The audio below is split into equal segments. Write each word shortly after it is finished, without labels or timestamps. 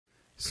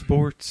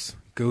Sports,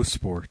 go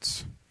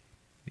sports.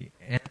 The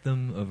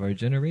anthem of our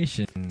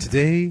generation.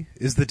 Today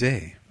is the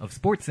day. Of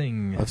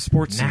sportsing. Of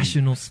sportsing.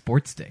 National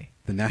Sports Day.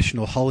 The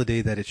national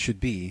holiday that it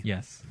should be.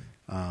 Yes.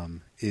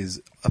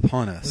 Is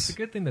upon us. Well, it's a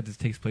good thing that this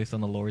takes place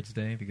on the Lord's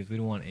Day, because we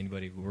don't want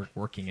anybody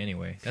working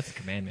anyway. That's a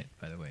commandment,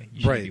 by the way.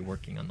 You shouldn't be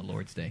working on the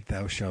Lord's Day.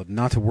 Thou shalt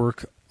not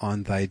work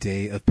on thy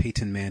day of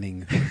Peyton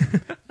Manning.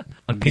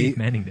 On Peyton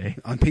Manning Day.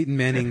 On Peyton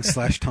Manning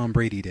 / Tom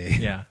Brady Day.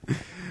 Yeah.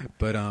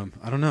 But I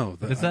don't know.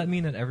 Does that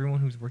mean that everyone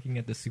who's working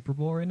at the Super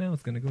Bowl right now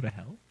is going to go to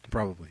hell?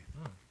 Probably.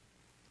 Oh.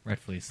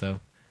 Rightfully so.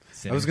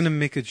 Sinners. I was going to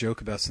make a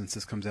joke about, since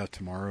this comes out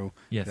tomorrow,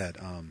 yes. that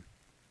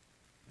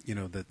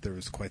that there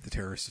was quite the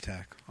terrorist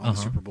attack on the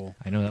Super Bowl.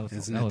 I know,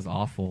 that was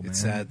awful, man. It's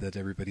sad that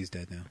everybody's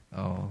dead now.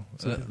 Oh,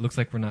 so it looks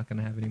like we're not going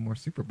to have any more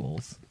Super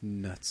Bowls.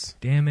 Nuts.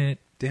 Damn it,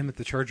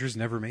 the Chargers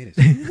never made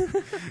it.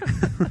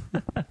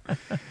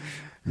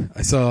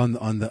 I saw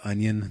on the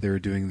Onion, they were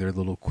doing their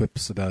little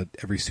quips about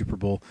every Super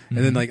Bowl, and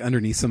then like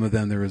underneath some of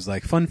them there was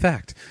like, fun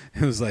fact.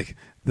 It was like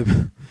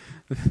the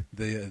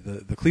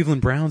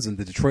Cleveland Browns and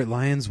the Detroit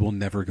Lions will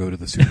never go to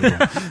the Super Bowl.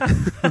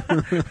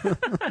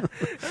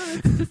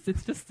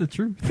 It's just the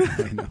truth.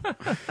 I know.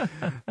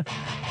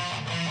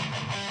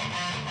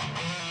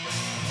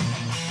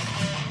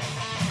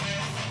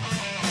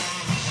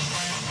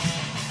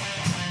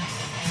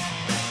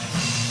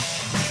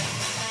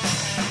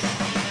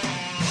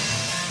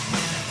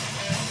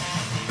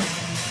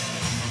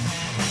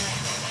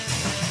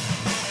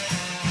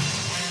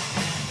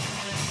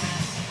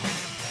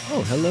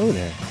 Oh, hello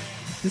there.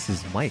 This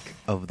is Mike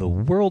of the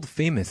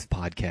world-famous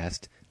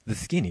podcast, The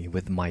Skinny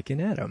with Mike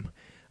and Adam.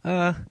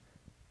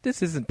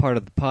 This isn't part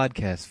of the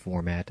podcast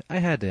format. I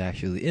had to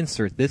actually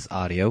insert this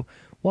audio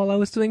while I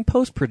was doing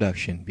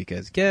post-production,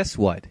 because guess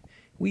what?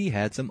 We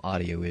had some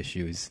audio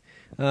issues.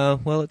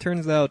 Well, it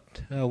turns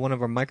out one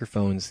of our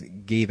microphones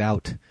gave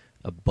out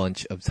a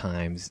bunch of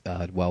times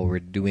while we were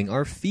doing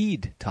our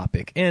feed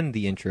topic and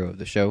the intro of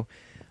the show.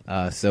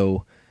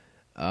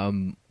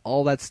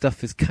 All that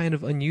stuff is kind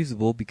of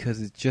unusable because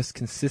it just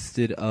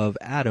consisted of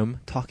Adam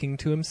talking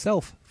to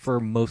himself for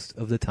most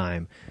of the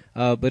time.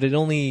 But it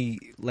only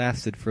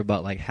lasted for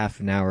about like half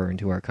an hour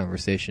into our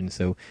conversation,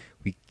 so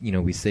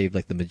we saved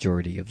like the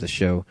majority of the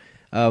show.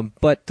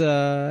 But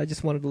I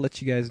just wanted to let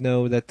you guys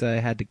know that I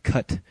had to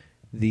cut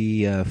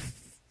the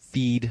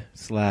feed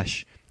 /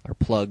 our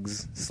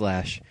plugs /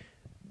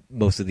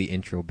 most of the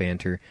intro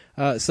banter.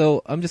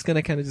 So I'm just going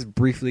to kind of just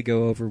briefly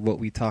go over what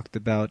we talked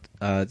about,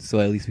 so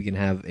at least we can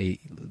have a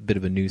bit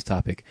of a news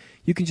topic.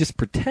 You can just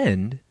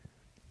pretend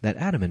that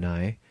Adam and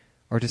I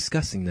are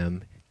discussing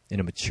them in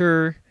a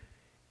mature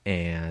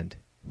and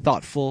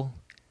thoughtful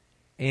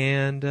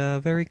and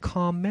very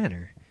calm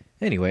manner.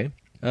 Anyway,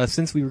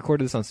 since we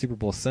recorded this on Super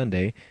Bowl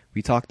Sunday,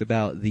 we talked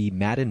about the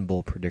Madden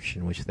Bowl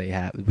prediction, which has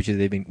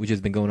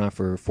been going on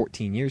for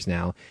 14 years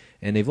now,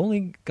 and they've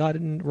only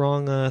gotten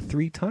wrong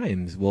 3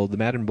 times. Well, the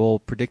Madden Bowl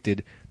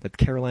predicted that the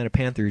Carolina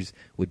Panthers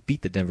would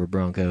beat the Denver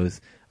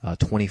Broncos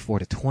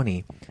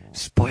 24-20.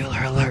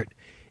 Spoiler alert!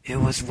 It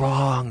was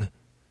wrong.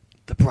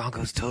 The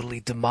Broncos totally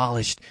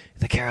demolished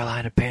the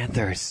Carolina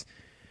Panthers.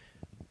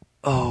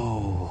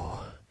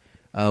 Oh.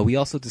 We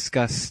also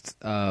discussed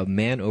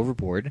Man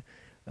Overboard,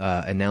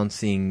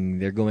 announcing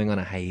they're going on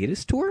a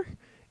hiatus tour,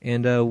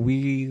 and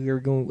we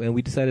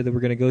decided that we're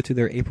going to go to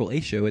their April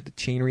 8th show at the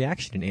Chain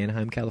Reaction in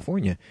Anaheim,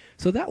 California.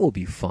 So that will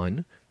be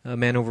fun.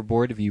 Man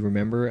Overboard, if you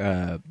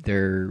remember,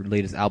 their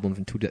latest album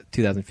from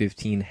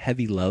 2015,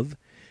 Heavy Love,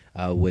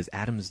 was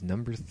Adam's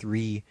number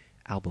 3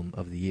 album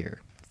of the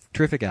year.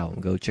 Terrific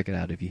album. Go check it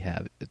out if you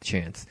have a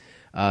chance.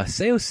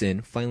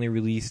 Seosin finally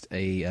released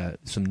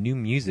some new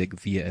music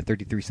via a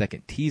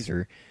 33-second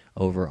teaser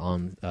over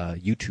on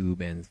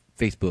YouTube and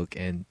Facebook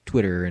and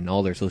Twitter and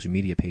all their social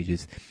media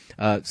pages.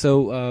 And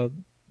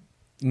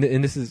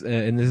this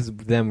is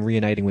them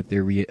reuniting with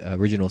their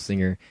original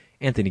singer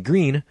Anthony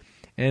Green,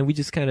 and we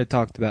just kind of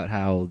talked about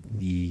how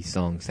the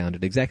song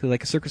sounded exactly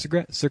like a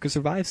Circus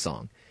Survive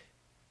song.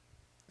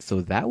 So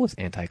that was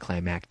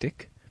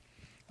anticlimactic.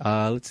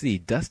 Let's see.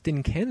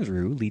 Dustin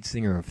Kensrue, lead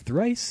singer of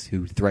Thrice,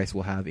 who Thrice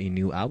will have a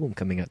new album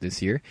coming out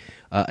this year,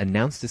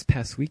 announced this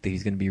past week that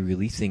he's going to be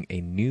releasing a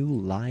new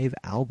live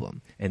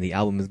album. And the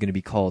album is going to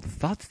be called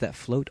Thoughts That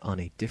Float on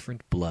a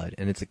Different Blood.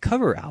 And it's a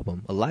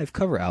live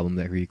cover album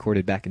that he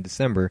recorded back in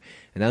December,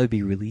 and that would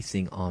be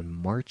releasing on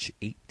March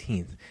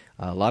 18th.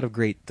 A lot of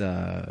great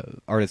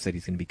artists that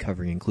he's going to be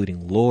covering,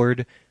 including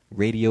Lorde,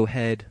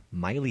 Radiohead,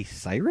 Miley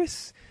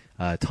Cyrus,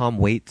 Tom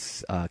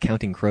Waits,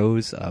 Counting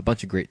Crows, a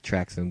bunch of great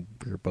tracks, and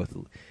we're both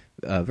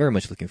very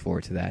much looking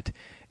forward to that.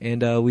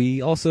 And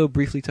we also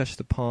briefly touched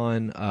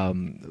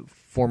upon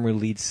former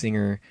lead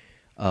singer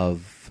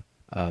of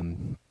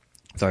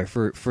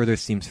Further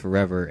Seems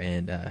Forever,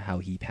 and how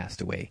he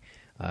passed away.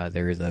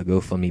 There is a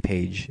GoFundMe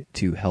page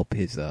to help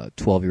his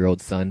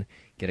 12-year-old son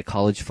get a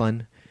college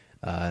fund,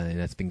 and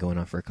that's been going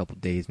on for a couple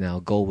of days now.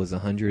 Goal was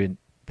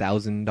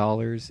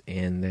 $100,000,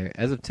 and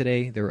as of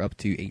today, they're up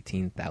to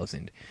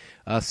 $18,000.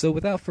 So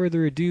without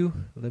further ado,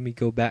 let me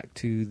go back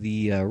to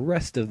the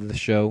rest of the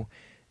show,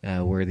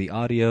 where the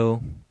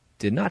audio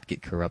did not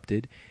get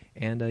corrupted.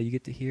 And you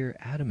get to hear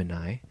Adam and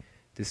I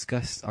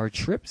discuss our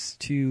trips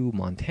to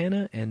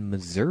Montana and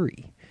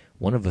Missouri.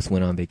 One of us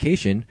went on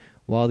vacation,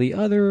 while the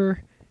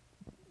other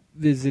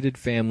visited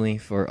family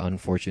for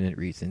unfortunate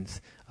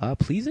reasons.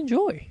 Please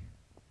enjoy.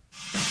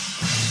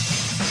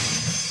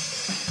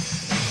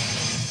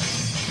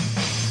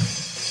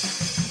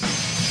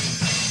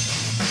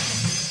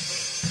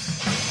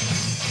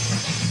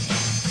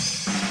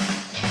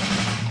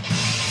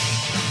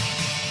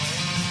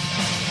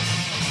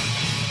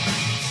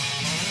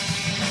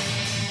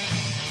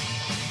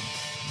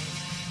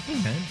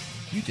 Hey man,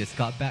 you just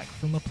got back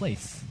from a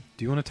place.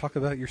 Do you want to talk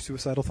about your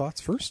suicidal thoughts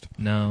first?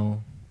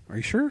 No. Are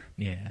you sure?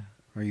 Yeah.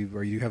 Are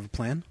you have a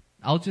plan?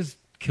 I'll just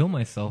kill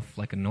myself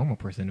like a normal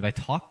person. If I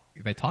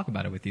talk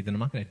about it with you, then I'm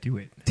not going to do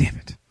it. Damn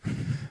it.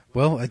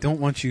 Well, I don't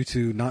want you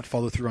to not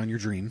follow through on your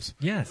dreams.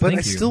 Yes, but thank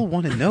I you. still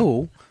want to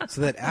know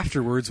so that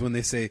afterwards when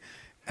they say,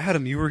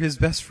 Adam, you were his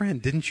best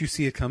friend. Didn't you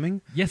see it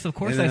coming? Yes, of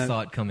course And I then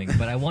saw it coming,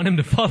 but I want him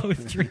to follow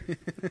his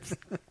dreams.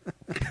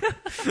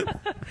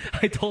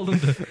 I told him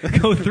to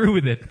go through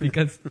with it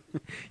because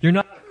you're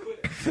not...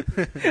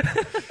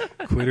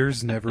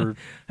 Quitters never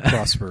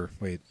prosper.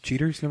 Wait,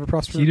 cheaters never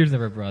prosper? Cheaters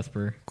never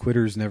prosper.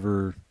 Quitters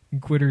never...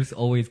 Quitters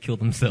always kill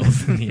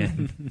themselves in the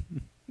end.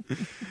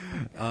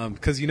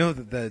 Because you know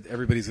that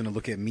everybody's going to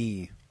look at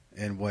me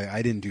and why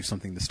I didn't do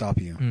something to stop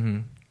you. Mm-hmm.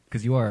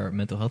 Because you are a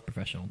mental health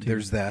professional, too.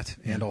 There's that,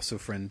 and also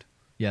friend.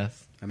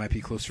 Yes. I might be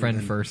closer Friend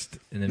than... first,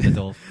 and then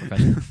mental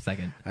professional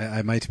second.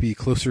 I might be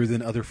closer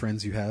than other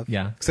friends you have.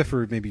 Yeah. Except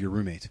for maybe your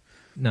roommate.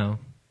 No.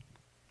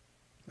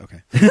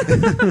 Okay.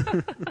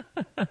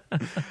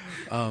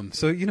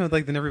 So, you know,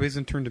 like then everybody's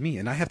going to turn to me,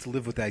 and I have to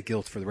live with that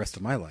guilt for the rest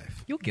of my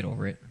life. You'll get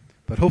over it.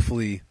 But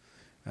hopefully,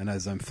 and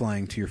as I'm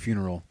flying to your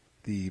funeral,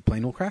 the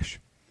plane will crash,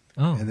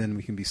 Oh. and then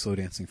we can be slow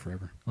dancing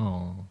forever.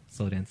 Oh,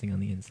 slow dancing on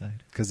the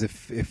inside. Because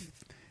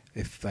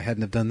if I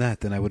hadn't have done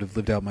that, then I would have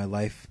lived out my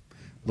life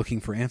looking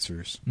for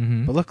answers.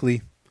 Mm-hmm. But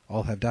luckily,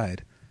 all have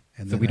died.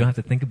 And So then we don't have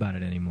to think about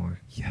it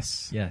anymore.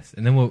 Yes. Yes,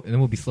 and then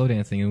we'll be slow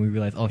dancing, and we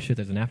realize, oh shit,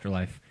 there's an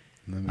afterlife.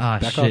 And then Ah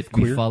back shit, off,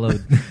 we queer.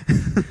 followed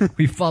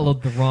we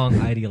followed the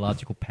wrong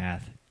ideological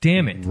path.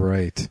 Damn it!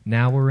 Right.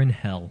 Now we're in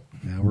hell,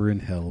 Now we're in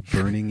hell,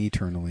 burning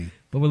eternally.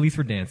 but at least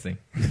we're dancing.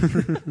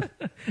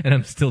 And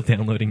I'm still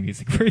downloading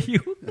music for you.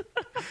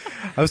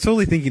 I was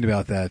totally thinking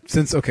about that.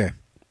 Since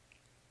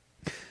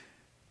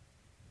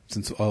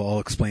I'll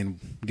explain.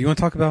 Do you want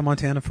to talk about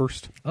Montana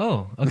first?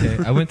 Oh, okay.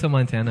 I went to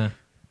Montana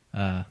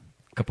a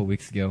couple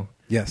weeks ago.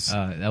 Yes.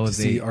 That was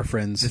to see our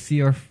friends. to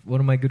see one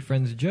of my good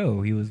friends,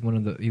 Joe. He was one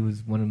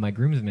of my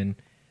groomsmen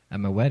at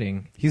my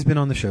wedding. He's been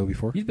on the show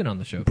before. He's been on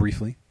the show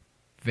Briefly,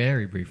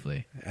 very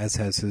briefly. as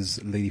has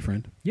his lady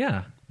friend.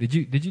 Yeah. Did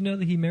you know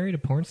that he married a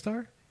porn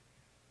star?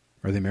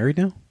 Are they married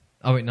now?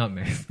 Oh wait, not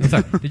married. I'm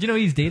sorry. Did you know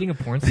he's dating a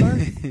porn star?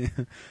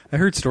 I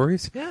heard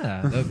stories.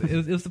 Yeah,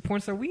 it was the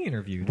porn star we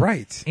interviewed.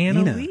 Right.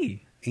 Anna Ina.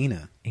 Lee.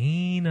 Ina.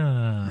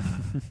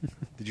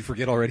 Did you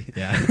forget already?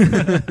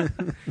 Yeah.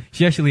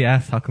 She actually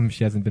asked how come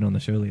she hasn't been on the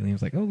show lately. I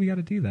was like, oh, we got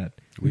to do that.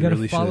 We got to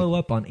really follow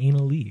up on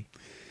Anna Lee.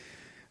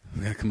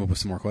 We gotta come up with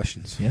some more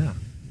questions. Yeah,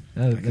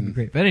 that'd be can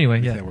great. But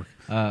anyway, make yeah. that work.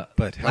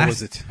 But how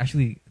was it?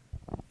 Actually,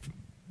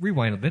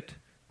 rewind a bit.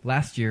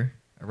 Last year,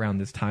 around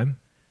this time,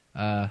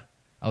 I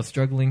was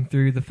struggling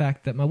through the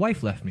fact that my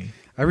wife left me.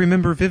 I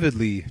remember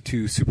vividly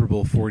to Super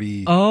Bowl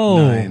 49.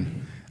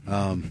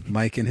 Oh.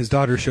 Mike and his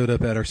daughter showed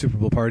up at our Super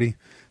Bowl party,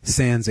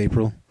 sans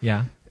April,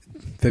 Yeah.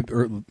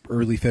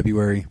 early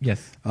February.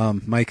 Yes.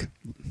 Mike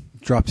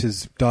dropped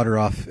his daughter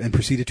off and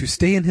proceeded to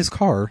stay in his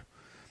car,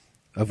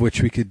 of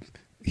which we could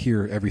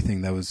hear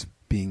everything that was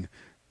being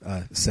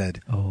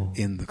said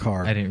in the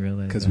car. I didn't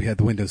realize because that. we had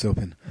the windows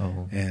open.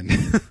 Oh. And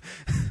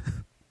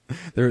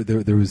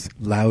there was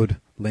loud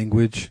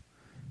language,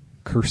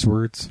 curse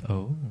words.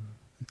 Oh.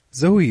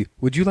 Zoe,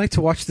 would you like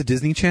to watch the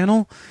Disney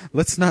Channel?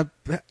 Let's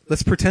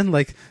pretend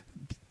like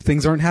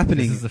things aren't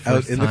happening This is the out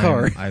first in the time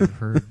car. I've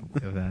heard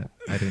of that.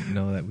 I didn't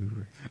know that we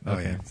were. Oh,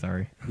 Okay, yeah.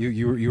 sorry.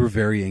 You were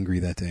very angry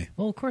that day.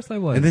 Well, of course I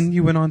was. And then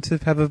you went on to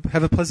have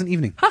a pleasant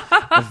evening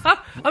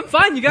I'm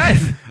fine, you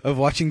guys. of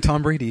watching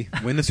Tom Brady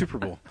win the Super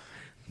Bowl.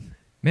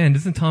 Man,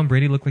 doesn't Tom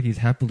Brady look like he's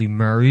happily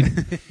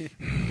married?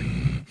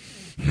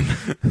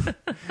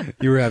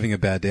 You were having a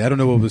bad day. I don't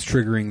know what was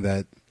triggering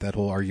that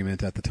whole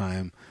argument at the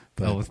time,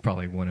 but That was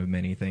probably one of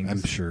many things.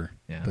 I'm sure.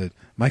 Yeah. But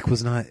Mike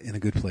was not in a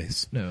good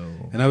place.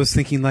 No. And I was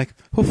thinking, like,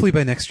 hopefully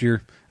by next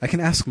year I can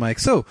ask Mike,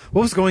 so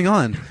what was going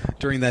on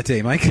during that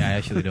day, Mike? Yeah, I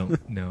actually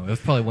don't know. It was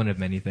probably one of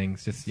many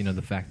things. Just,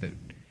 the fact that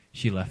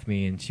she left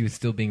me and she was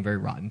still being very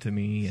rotten to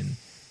me and,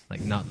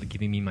 like, not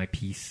giving me my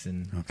peace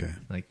and, Okay.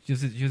 like, she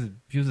was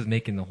just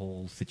making the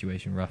whole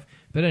situation rough.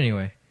 But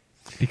anyway,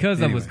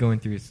 because I was going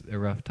through a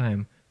rough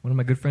time, one of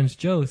my good friends,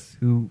 Joe,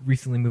 who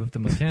recently moved to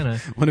Montana.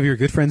 One of your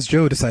good friends,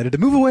 Joe, decided to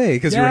move away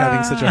because you were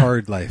having such a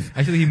hard life.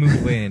 Actually, he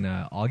moved away in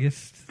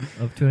August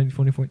of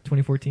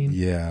 2014.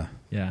 Yeah.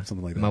 Yeah,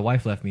 Something like that. My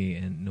wife left me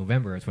in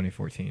November of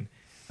 2014.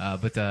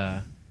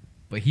 But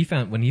when he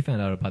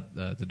found out about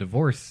the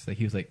divorce, like,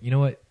 he was like, you know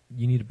what,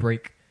 you need a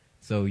break,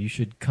 so you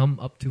should come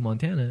up to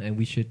Montana and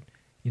we should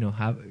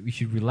you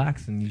should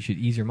relax and you should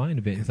ease your mind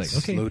a bit. He's like,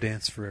 okay, slow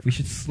dance forever. we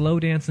should slow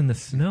dance in the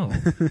snow.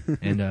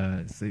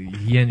 And so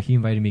he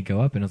invited me to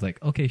go up, and I was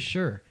like, okay,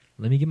 sure.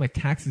 Let me get my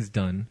taxes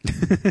done.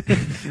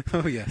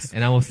 Oh yes.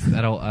 And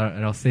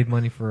I'll save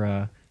money for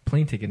a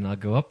plane ticket, and I'll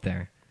go up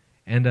there.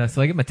 And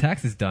so I get my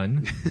taxes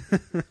done.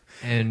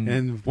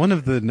 and one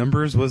of the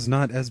numbers was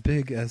not as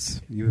big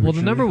as you. Well,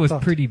 the number was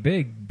thought. pretty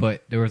big,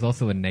 but there was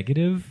also a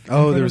negative.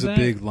 Oh, there was a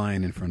big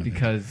line in front of it.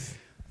 Because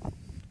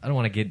I don't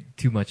want to get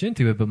too much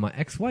into it, but my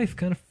ex-wife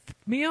kind of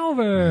fucked me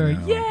over.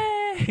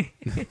 Yay!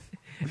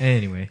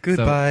 Anyway.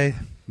 Goodbye,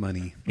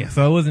 money. Yeah,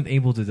 so I wasn't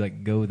able to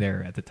go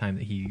there at the time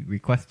that he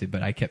requested,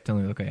 but I kept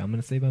telling him, okay, I'm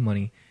going to save my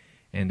money,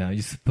 and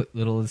just put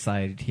little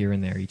aside here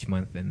and there each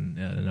month,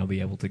 and I'll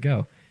be able to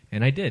go.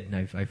 And I did.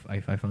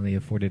 I finally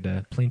afforded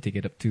a plane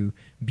ticket up to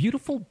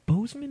beautiful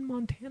Bozeman,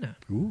 Montana.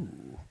 Ooh.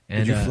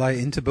 And, did you fly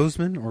into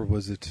Bozeman, or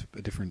was it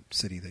a different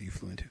city that you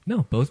flew into?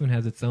 No, Bozeman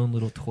has its own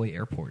little toy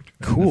airport.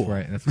 Cool.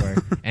 That's right.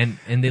 And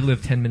they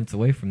live 10 minutes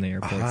away from the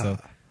airport. Aha.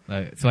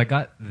 So I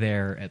got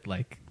there at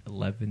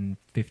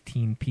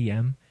 11:15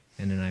 p.m.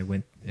 and then I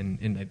went and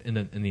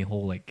the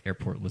whole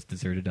airport was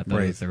deserted. I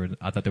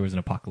thought there was an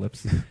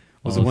apocalypse.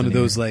 Was it one of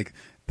those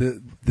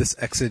this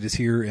exit is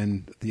here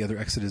and the other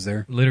exit is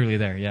there? Literally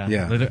there, yeah.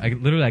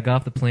 I got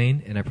off the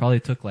plane and I probably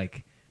took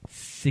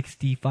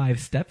 65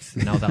 steps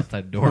and I was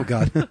outside the door. Oh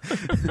God!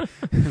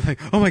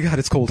 Oh my God,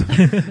 it's cold.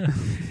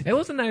 It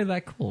wasn't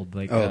that cold,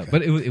 okay.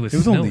 but it was. It was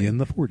snowing. only in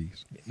the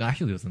 40s. No,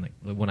 actually, it wasn't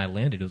when I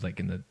landed. It was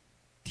in the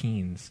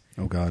teens.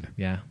 Oh God!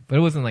 Yeah, but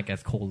it wasn't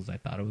as cold as I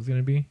thought it was going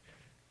to be.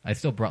 I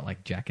still brought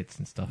jackets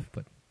and stuff,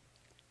 but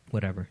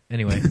whatever.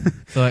 Anyway,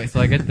 so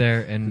I get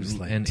there and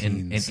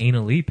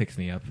Anna Lee picks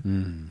me up,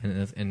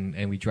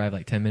 and we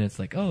drive 10 minutes.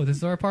 Oh, this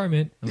is our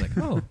apartment. I'm like,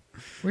 oh,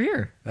 we're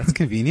here. That's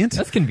convenient.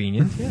 That's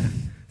convenient. Yeah.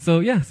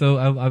 So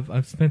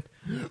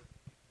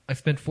I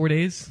spent 4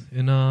 days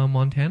in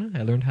Montana.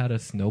 I learned how to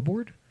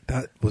snowboard.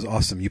 That was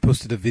awesome. You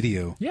posted a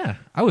video. Yeah,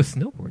 I was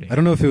snowboarding. I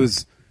don't know if it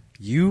was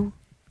you.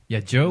 Yeah,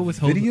 Joe was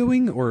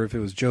videoing, or if it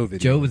was Joe videoing.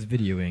 Joe was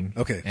videoing.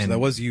 Okay, so that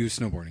was you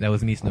snowboarding. That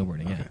was me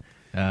snowboarding. Okay.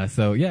 Yeah.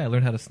 I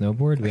learned how to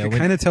snowboard. I could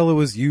kind of tell it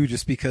was you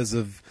just because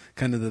of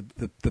kind of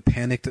the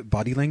panicked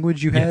body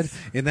language you had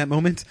in that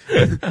moment,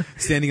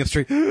 standing up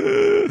straight.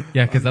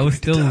 Yeah, because I was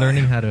still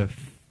learning how to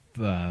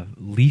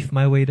leaf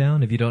my way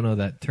down. If you don't know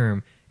that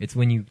term, it's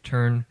when you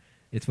turn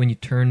the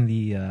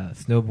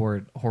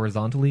snowboard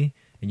horizontally,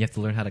 and you have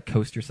to learn how to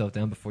coast yourself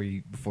down before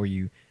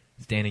you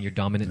stand in your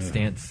dominant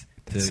stance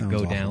to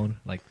go down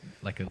like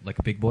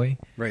a big boy,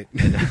 right?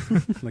 And,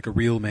 like a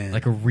real man,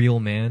 like a real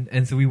man.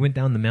 And so we went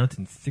down the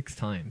mountain 6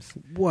 times.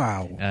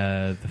 Wow!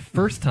 The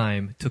first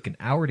time took an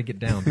hour to get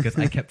down because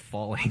I kept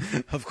falling.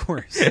 Of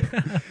course.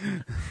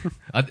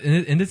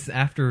 And this is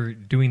after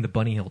doing the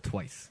bunny hill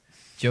twice.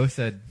 Joe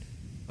said,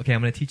 "Okay,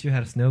 I'm going to teach you how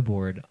to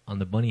snowboard on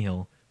the bunny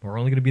hill. But we're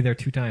only going to be there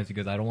 2 times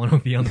because I don't want to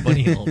be on the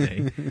bunny hill all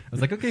day." I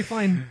was like, okay,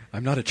 fine.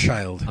 I'm not a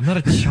child. I'm not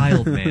a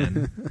child,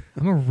 man.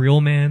 I'm a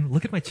real man.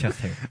 Look at my chest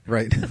hair.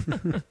 Right.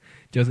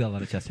 Joe's got a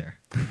lot of chest hair.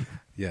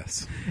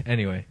 Yes.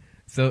 Anyway,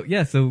 so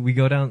we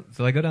go down.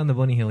 So I go down the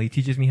bunny hill. He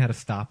teaches me how to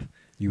stop.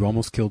 You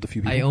almost killed a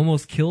few people. I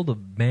almost killed a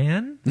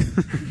man.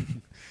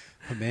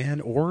 A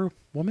man or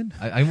woman?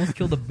 I almost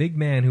killed a big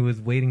man who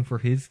was waiting for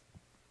his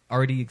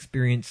already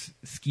experienced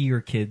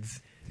skier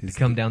kids to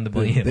come down the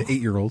bunny hill. The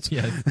 8-year-olds.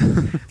 Yeah.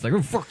 It's like,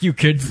 oh, fuck you,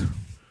 kids.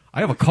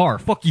 I have a car.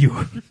 Fuck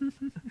you.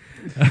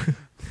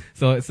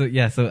 So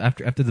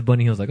after the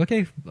bunny hill, I was like,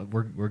 okay,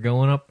 we're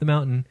going up the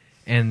mountain,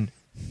 and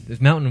this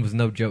mountain was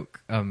no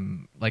joke.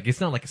 It's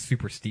not a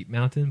super steep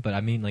mountain, but I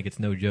mean, it's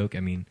no joke.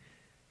 I mean,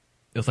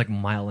 it was 1.5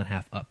 miles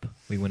up.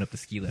 We went up the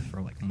ski lift for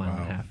a mile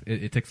and a half.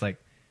 It takes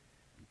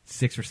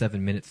 6 or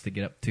 7 minutes to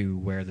get up to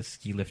where the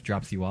ski lift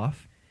drops you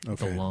off.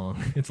 Okay.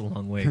 It's a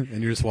long way.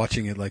 And you're just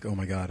watching it oh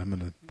my God, I'm going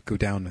to go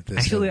down at this.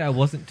 Actually, I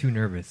wasn't too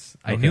nervous.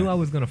 I knew I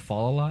was going to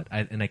fall a lot,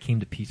 and I came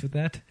to peace with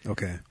that.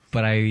 Okay.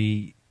 But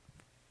I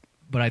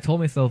told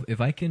myself, if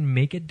I can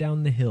make it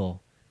down the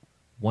hill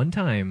one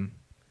time,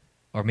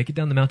 or make it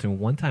down the mountain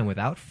one time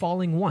without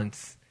falling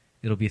once,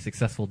 it'll be a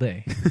successful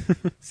day.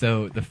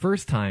 So the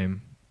first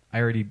time,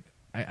 the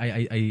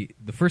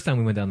first time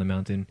we went down the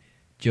mountain,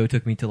 Joe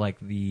took me to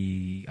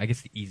the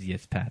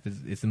easiest path.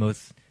 It's the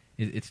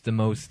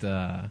most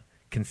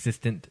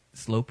consistent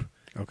slope.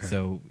 Okay.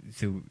 So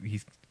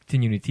he's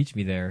continuing to teach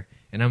me there,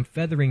 and I'm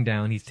feathering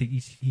down. He's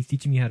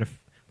teaching me how to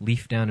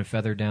leaf down and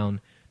feather down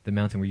the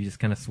mountain, where you just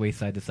kind of sway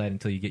side to side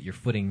until you get your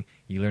footing.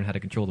 You learn how to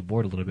control the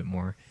board a little bit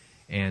more,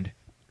 and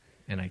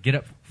I get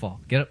up, fall,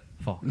 get up,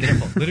 fall, get up,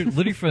 fall.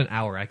 Literally for an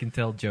hour, I can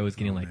tell Joe is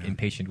getting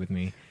impatient with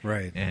me.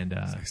 Right. And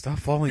stop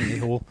falling,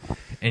 a-hole.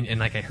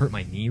 and I hurt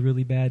my knee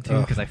really bad too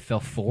because I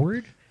fell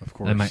forward. Of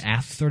course. And my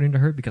ass was starting to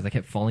hurt because I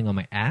kept falling on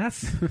my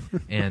ass.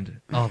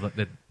 And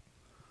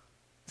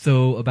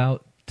so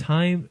about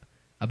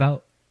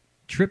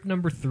trip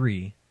number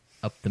 3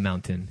 up the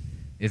mountain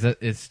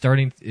it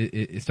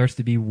starts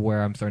to be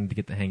where I'm starting to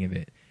get the hang of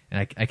it,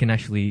 and I can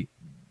actually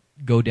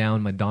go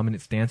down my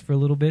dominant stance for a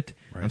little bit.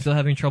 Right. I'm still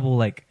having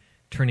trouble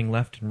turning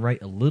left and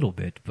right a little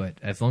bit, but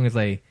as long as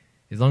I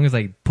as long as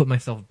I put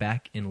myself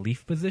back in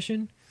leaf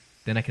position,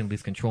 then I can at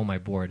least control my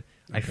board.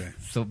 Okay.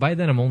 So by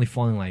then I'm only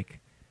falling like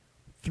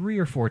 3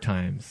 or 4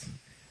 times.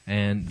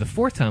 And the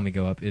 4th time we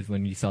go up is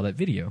when you saw that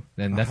video.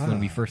 And that's when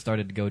we first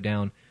started to go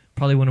down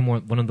probably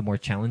one of the more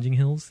challenging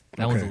hills.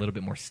 That one's a little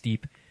bit more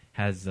steep,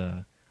 has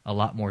a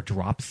lot more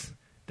drops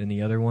than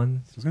the other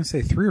ones. I was going to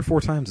say 3 or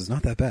 4 times is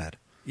not that bad.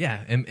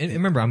 Yeah, and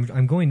remember,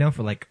 I'm going down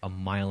for like a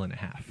mile and a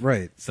half.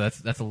 Right. So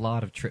that's a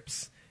lot of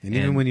trips. And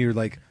even when you're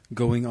like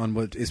going on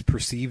what is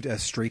perceived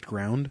as straight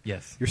ground,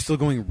 yes, you're still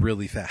going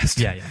really fast.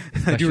 Yeah, yeah.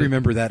 I do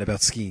remember that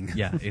about skiing.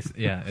 Yeah,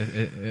 especially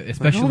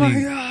like, oh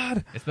my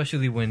God!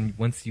 Especially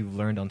once you've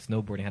learned on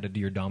snowboarding how to do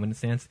your dominant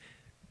stance,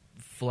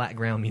 flat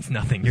ground means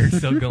nothing. You're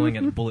still going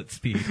at bullet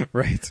speed.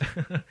 Right.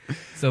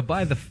 So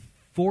by the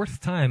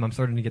 4th time, I'm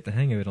starting to get the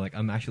hang of it. Like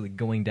I'm actually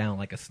going down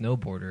like a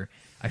snowboarder.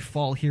 I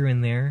fall here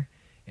and there.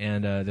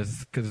 And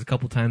there's a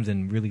couple times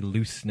in really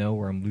loose snow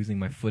where I'm losing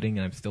my footing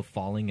and I'm still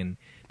falling. And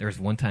there's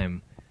one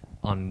time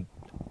I'm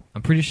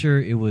pretty sure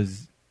it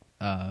was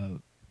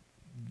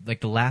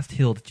like the last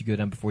hill that you go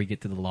down before you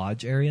get to the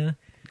lodge area.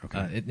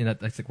 Okay.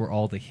 That's like where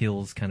all the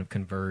hills kind of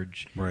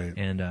converge. Right.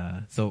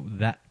 And so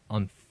that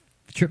on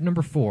trip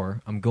number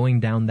 4, I'm going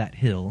down that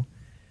hill,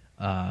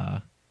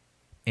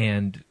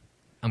 and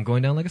I'm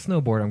going down like a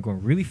snowboard. I'm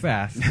going really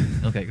fast.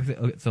 Okay,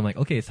 so I'm like,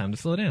 okay, it's time to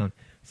slow down.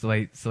 So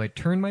I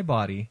turn my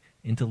body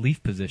into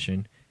leaf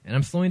position, and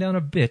I'm slowing down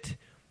a bit,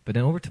 but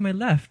then over to my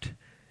left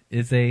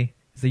is a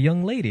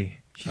young lady.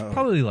 She's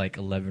probably like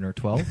 11 or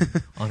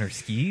 12 on her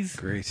skis.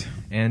 Great.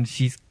 And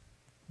she's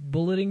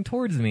bulleting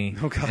towards me.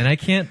 Oh, God. And I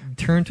can't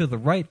turn to the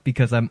right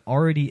because I'm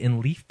already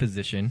in leaf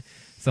position.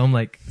 So I'm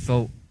like,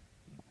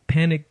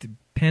 panicked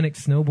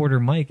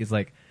snowboarder Mike is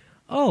like,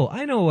 oh,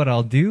 I know what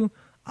I'll do.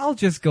 I'll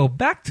just go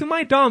back to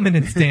my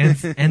dominant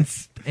stance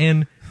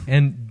and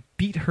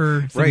beat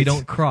her so we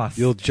don't cross.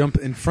 You'll jump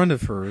in front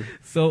of her.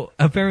 So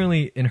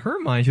apparently in her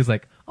mind, she was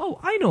like, oh,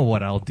 I know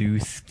what I'll do,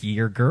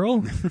 skier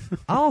girl.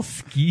 I'll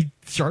ski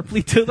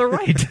sharply to the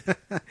right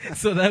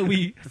so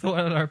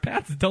that our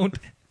paths don't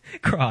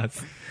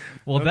cross.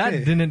 Well, that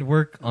didn't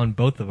work on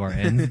both of our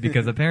ends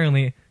because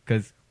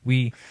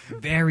we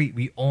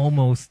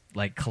almost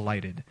like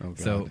collided. Oh,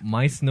 so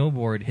my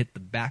snowboard hit the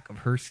back of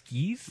her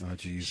skis. Oh,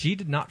 geez. She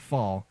did not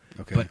fall,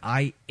 but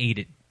I ate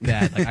it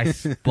bad. Like I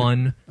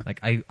spun, like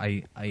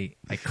I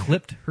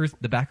clipped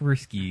the back of her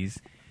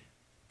skis,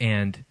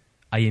 and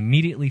I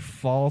immediately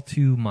fall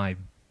to my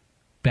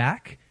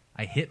back.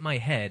 I hit my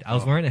head. I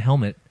was wearing a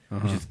helmet,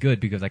 which is good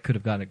because I could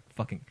have gotten a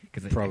fucking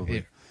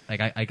probably.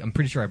 I'm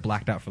pretty sure I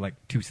blacked out for like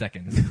 2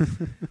 seconds.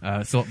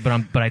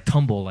 But I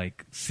tumble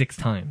like 6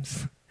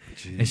 times.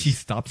 Jeez. And she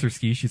stops her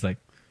ski. She's like,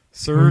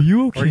 "Sir, are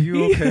you okay? Are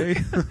you okay?"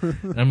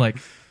 And I'm like,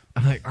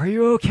 "Are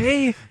you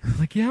okay?" I'm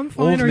like, "Yeah, I'm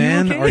fine. Old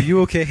man, are you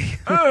okay?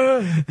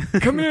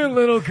 Come here,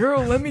 little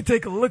girl. Let me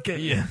take a look at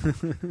you."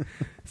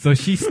 So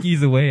she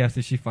skis away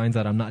after she finds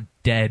out I'm not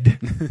dead.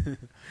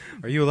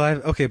 Are you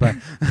alive? Okay, bye.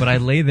 But I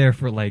lay there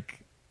for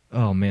like,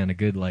 oh man, a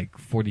good like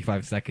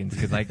 45 seconds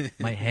because like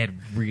my head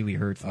really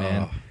hurts,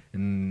 man.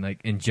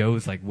 And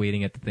Joe's like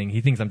waiting at the thing. He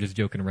thinks I'm just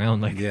joking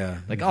around.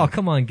 Like, oh,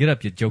 come on, get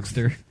up, you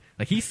jokester.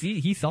 Like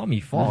he saw me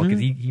fall because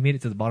he made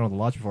it to the bottom of the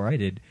lodge before I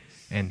did,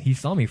 and he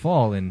saw me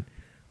fall, and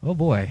oh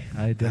boy,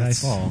 I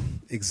fall.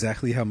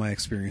 Exactly how my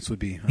experience would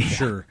be, I'm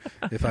sure,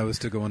 if I was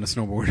to go on a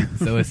snowboard.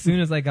 So as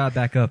soon as I got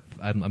back up,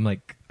 I'm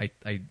like, I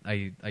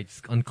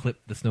just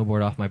unclipped the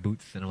snowboard off my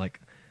boots, and I'm like,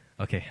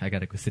 okay, I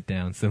gotta go sit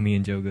down. So me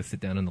and Joe go sit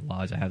down in the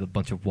lodge. I have a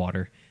bunch of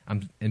water.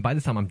 And by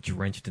this time I'm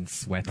drenched in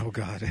sweat. Oh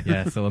God.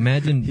 Yeah. So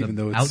imagine Even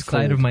though the it's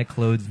outside cold. of my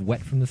clothes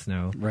wet from the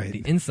snow. Right.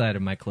 The inside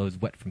of my clothes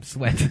wet from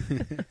sweat.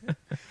 And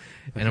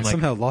I'm like,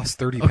 somehow lost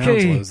 30 pounds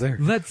okay, while I was there.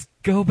 Let's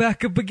go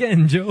back up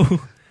again,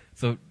 Joe.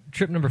 So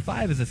trip number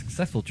 5 is a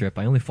successful trip.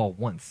 I only fall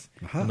once.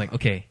 I'm like,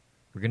 okay,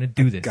 we're gonna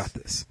do this. Got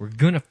this. We're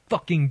gonna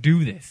fucking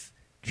do this.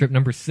 Trip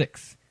number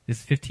 6. This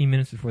is 15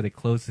 minutes before they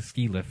close the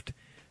ski lift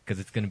because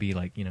it's gonna be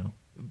like,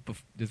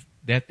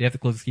 they have to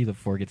close the ski lift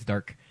before it gets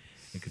dark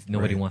because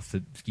nobody wants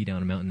to ski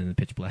down a mountain in the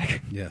pitch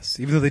black. Yes,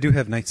 even though they do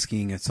have night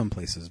skiing at some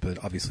places,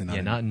 but obviously not.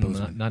 Yeah,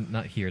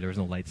 not here. There was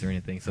no lights or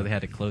anything, so they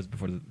had to close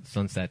before the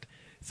sunset.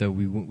 So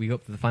we go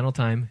up for the final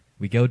time.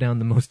 We go down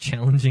the most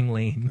challenging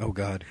lane. Oh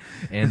God!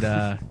 And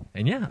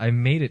yeah, I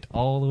made it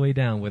all the way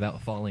down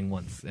without falling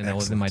once, and I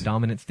was in my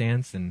dominant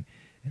stance, and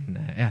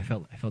yeah, I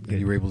felt good.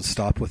 You were able to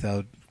stop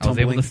without tumbling? I was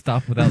able to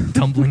stop without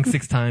tumbling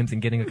 6 times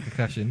and getting a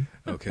concussion.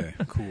 Okay,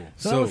 cool.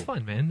 So that was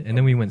fun, man. And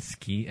then we went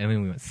we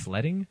went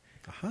sledding.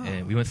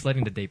 And we went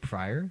sledding the day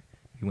prior.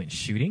 We went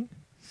shooting.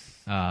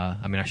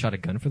 I shot a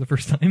gun for the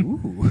first time.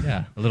 Ooh.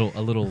 Yeah, a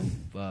little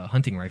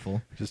hunting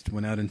rifle. Just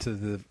went out into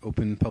the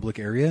open public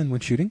area and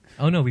went shooting?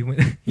 Oh no, we went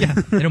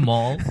in a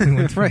mall. We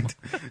went right.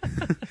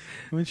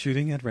 We went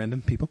shooting at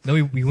random people. No,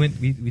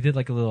 we did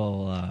like a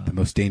little the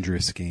most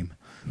dangerous game.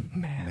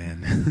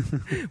 Man.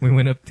 we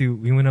went up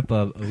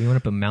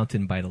a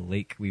mountain by the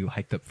lake. We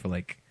hiked up for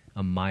like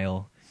a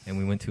mile, and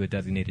we went to a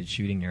designated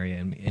shooting area.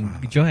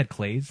 And Joe had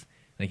clays.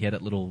 Like he had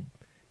that little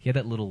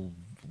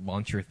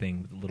launcher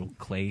thing with a little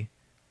clay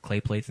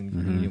clay plates,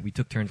 and we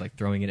took turns like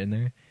throwing it in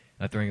there,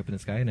 throwing it up in the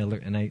sky,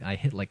 and I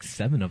hit like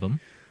 7 of them.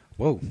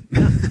 Whoa!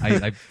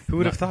 I Who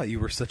would have thought you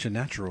were such a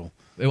natural?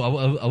 I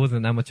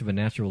wasn't that much of a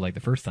natural like the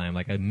first time.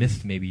 Like I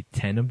missed maybe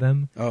 10 of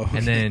them. Oh, okay.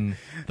 And then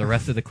the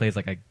rest of the clays,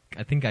 like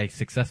I think I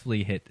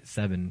successfully hit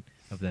 7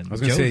 of them. I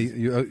was going to say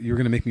you were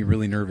going to make me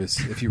really nervous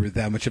if you were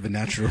that much of a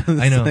natural.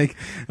 I know. like,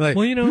 well,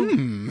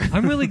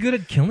 I'm really good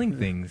at killing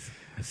things,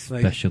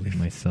 especially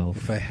myself.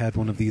 If I had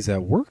one of these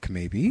at work,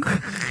 maybe.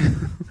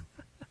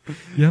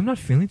 Yeah, I'm not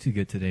feeling too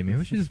good today. Maybe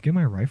I should just get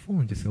my rifle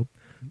and just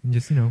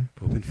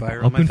open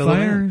fire on my fellow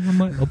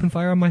man. Open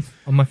fire on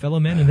my fellow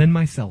man, and then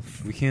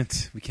myself. We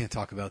can't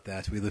talk about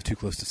that. We live too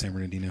close to San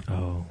Bernardino.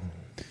 Oh,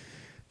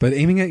 but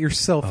aiming at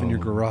yourself in your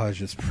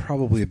garage is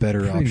probably a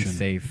better pretty option.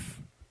 Safe.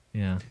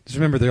 Yeah. Just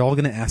remember, they're all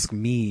going to ask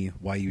me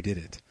why you did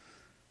it.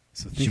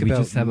 So think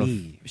about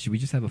me. Should we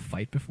just have a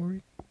fight before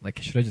we? Like,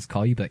 should I just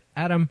call you? Be like,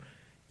 Adam,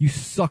 you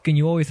suck, and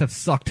you always have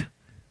sucked.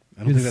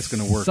 I don't think that's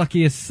going to work.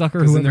 Suckiest sucker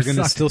who Because then ever they're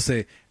going to still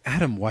say,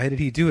 Adam, why did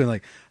he do it?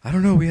 Like, I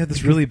don't know. We had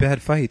this really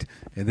bad fight,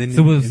 and then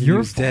so it was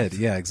your fault. Dead.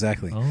 Yeah,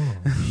 exactly.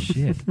 Oh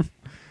shit.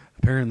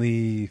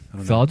 Apparently, I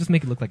don't so know. I'll just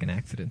make it look like an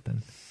accident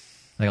then.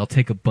 Like I'll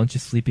take a bunch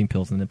of sleeping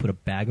pills and then put a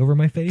bag over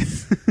my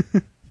face.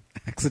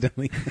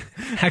 Accidentally.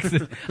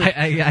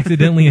 I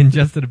accidentally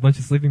ingested a bunch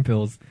of sleeping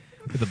pills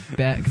with a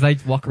bag because I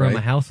walk around Right.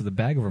 my house with a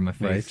bag over my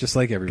face. Right, just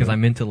like everyone. Because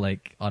I'm into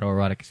like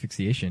autoerotic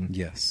asphyxiation.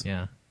 Yes.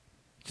 Yeah.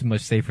 It's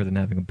much safer than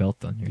having a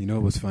belt on here. You know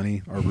what was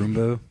funny? Our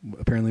Roomba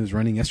apparently was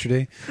running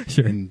yesterday,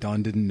 Sure. and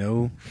Dawn didn't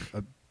know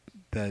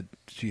that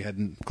she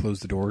hadn't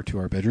closed the door to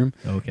our bedroom.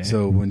 Okay.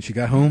 So when she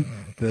got home,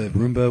 the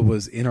Roomba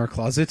was in our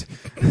closet,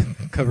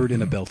 covered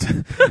in a belt,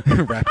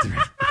 wrapped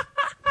around.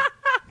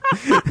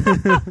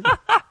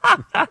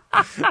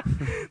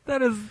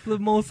 That is the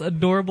most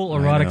adorable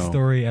erotic know.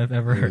 story I've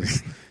ever heard.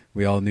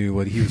 We all knew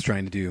what he was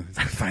trying to do. He's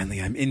like,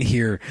 finally, I'm in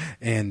here.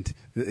 And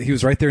he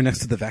was right there next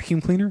to the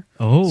vacuum cleaner.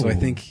 Oh. So I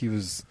think he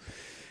was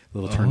a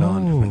little turned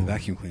on with the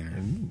vacuum cleaner.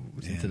 Ooh,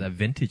 into that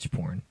vintage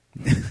porn.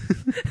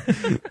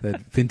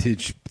 That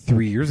vintage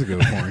 3 years ago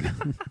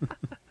porn.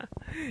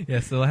 Yeah,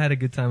 so I had a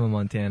good time in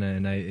Montana,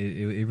 and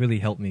it really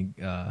helped me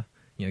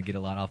get a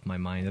lot off my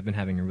mind. I've been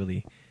having a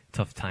really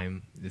tough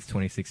time this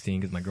 2016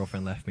 because my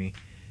girlfriend left me,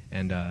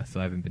 and so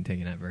I haven't been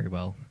taking that very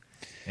well.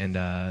 And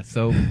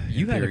so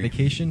you had a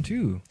vacation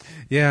too.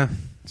 Yeah.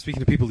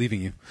 Speaking of people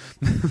leaving you.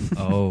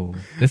 Oh,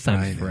 this I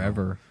time's know.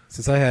 forever.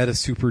 Since I had a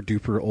super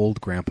duper old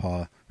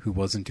grandpa who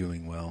wasn't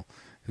doing well,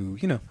 who,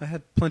 I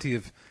had plenty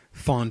of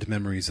fond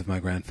memories of my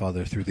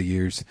grandfather through the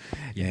years.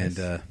 Yes.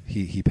 And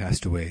he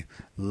passed away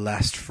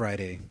last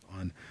Friday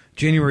on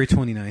January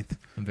 29th.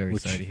 I'm very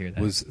which sorry to hear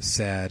that. was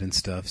sad and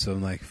stuff. So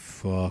I'm like,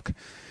 fuck.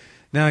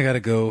 Now I got to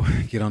go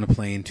get on a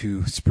plane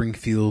to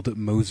Springfield,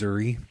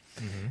 Missouri.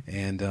 Mm-hmm.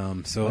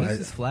 And so Why does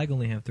this flag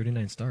only have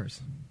 39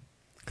 stars?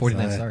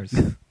 49 stars.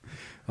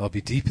 I'll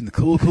be deep in the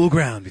cool, cool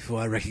ground before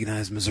I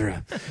recognize Missouri.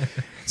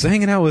 So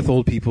hanging out with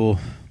old people,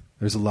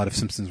 there's a lot of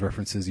Simpsons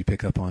references you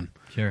pick up on.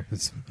 Sure.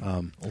 It's,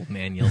 Old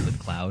man yells at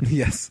cloud.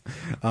 yes.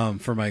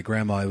 For my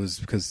grandma, it was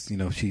because,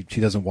 she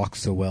doesn't walk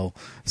so well.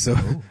 So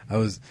I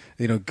was,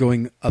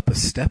 going up a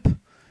step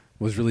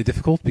was really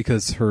difficult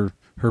because her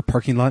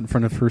parking lot in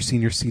front of her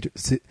senior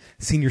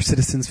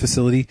citizens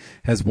facility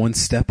has one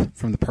step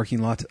from the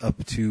parking lot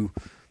up to,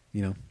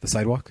 the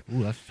sidewalk.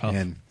 Ooh, that's tough.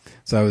 And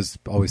so I was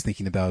always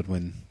thinking about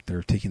when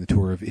they're taking the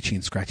tour of Itchy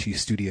and Scratchy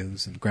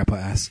Studios, and Grandpa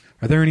asks,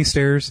 "Are there any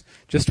stairs?"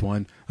 "Just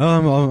one." "Oh,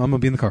 I'm gonna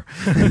be in the car."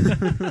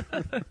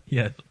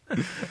 Yeah.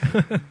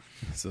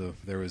 So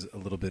there was a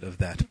little bit of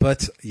that.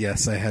 But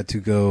yes, I had to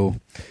go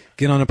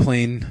get on a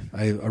plane.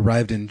 I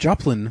arrived in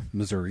Joplin,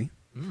 Missouri,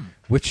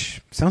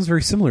 which sounds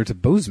very similar to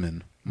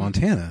Bozeman,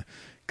 Montana,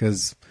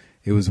 because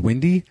it was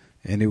windy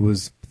and it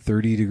was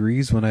 30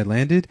 degrees when I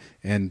landed,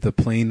 and the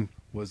plane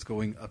was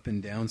going up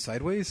and down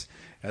sideways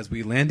as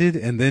we landed,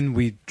 and then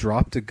we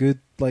dropped a good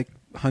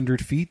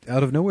 100 feet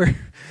out of nowhere.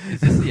 Is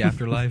this the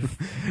afterlife?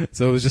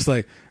 So it was just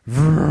like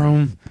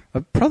vroom,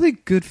 probably a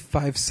good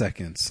 5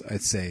 seconds,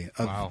 I'd say,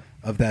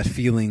 of that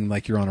feeling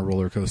like you're on a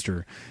roller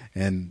coaster.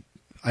 And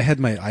I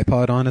had my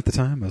iPod on at the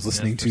time. I was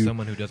listening for to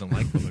someone who doesn't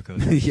like roller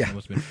coasters. Yeah. That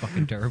must have been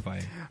fucking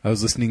terrifying. I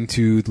was listening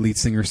to the lead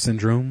singer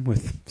Syndrome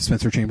with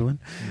Spencer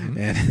Chamberlain,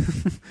 and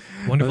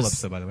Wonderful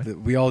episode, by the way.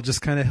 We all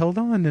just kind of held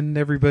on, and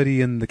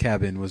everybody in the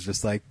cabin was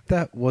just like,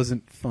 "That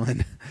wasn't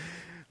fun."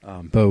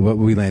 But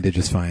we landed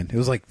just fine. It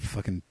was like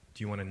fucking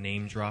Do you want to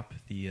name drop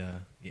the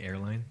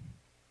airline?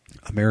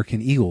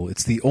 American Eagle.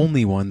 It's the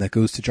only one that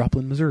goes to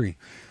Joplin, Missouri.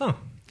 Oh,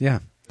 Yeah,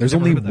 there's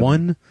Never only heard of that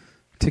one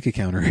ticket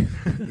counter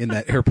in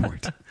that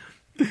airport.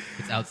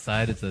 it's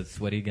outside. It's a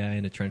sweaty guy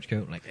in a trench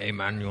coat. Like, hey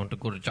man, you want to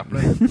go to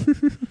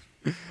Joplin?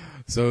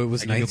 So it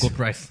was I give you a night. good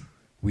price.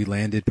 We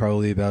landed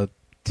probably about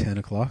 10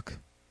 o'clock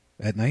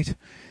at night,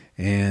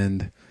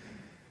 and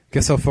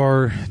guess how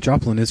far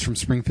Joplin is from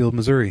Springfield,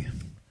 Missouri?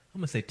 I'm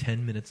gonna say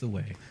 10 minutes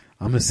away.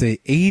 I'm going to say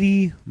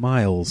 80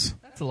 miles.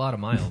 That's a lot of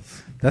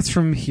miles. That's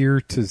from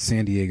here to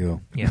San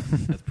Diego. Yeah,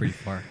 that's pretty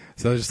far.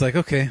 So I was just like,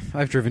 okay,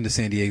 I've driven to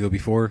San Diego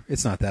before.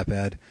 It's not that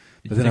bad.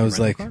 Did But you then I take a was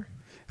like, rental car?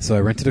 so I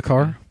rented a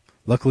car,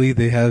 Luckily,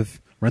 they have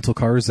rental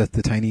cars at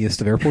the tiniest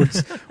of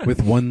airports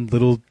with one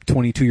little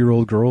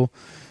 22-year-old girl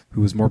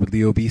who was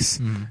morbidly obese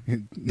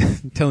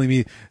telling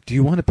me, "Do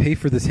you want to pay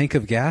for the tank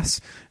of gas?"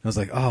 And I was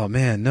like, "Oh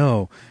man,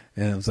 no."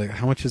 And I was like,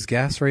 "How much is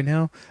gas right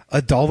now?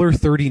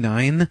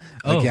 $1.39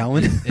 a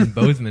gallon." In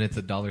Bozeman, it's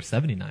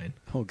 $1.79.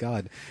 Oh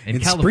God! In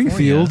In California,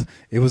 Springfield,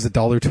 it was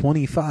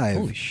 $1.25.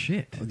 Holy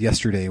shit!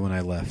 Yesterday when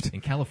I left, In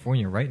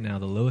California, right now,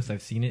 the lowest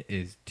I've seen it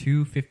is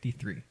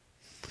 $2.53.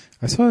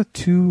 I saw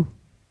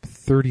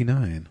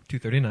 $2.39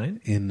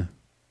 $2.39 in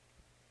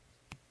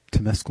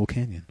Temescal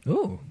Canyon.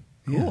 Oh,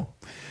 cool. Yeah.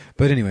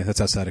 But anyway,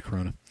 that's outside of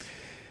Corona,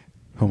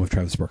 home of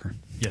Travis Barker.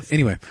 Yes.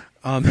 Anyway,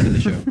 Friend of the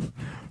show.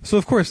 so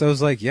of course I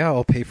was like, "Yeah,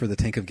 I'll pay for the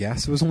tank of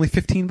gas." It was only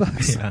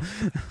 $15. Yeah.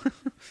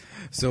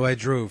 So I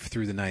drove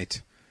through the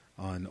night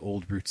on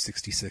Old Route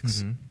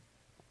 66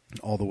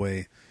 all the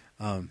way.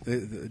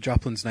 The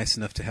Joplin's nice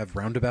enough to have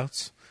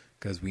roundabouts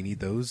because we need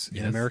those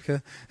in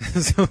America.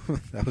 So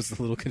that was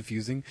a little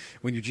confusing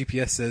when your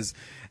GPS says,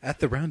 "At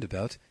the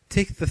roundabout,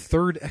 take the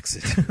third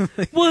exit."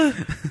 Like, What?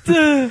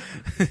 The?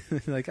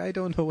 like, I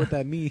don't know what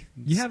that means.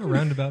 You have a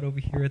roundabout over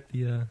here at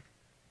the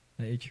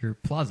at your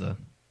plaza,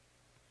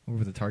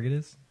 where the Target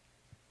is.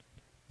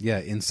 Yeah,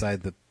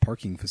 inside the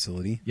parking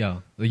facility.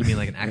 Yeah, well, you mean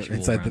like an actual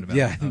Inside roundabout?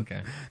 yeah,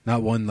 Okay.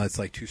 not one that's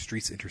like two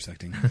streets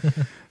intersecting.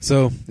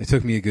 So it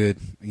took me a good,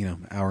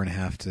 hour and a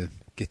half to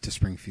get to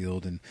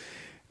Springfield, and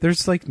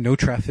there's like no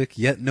traffic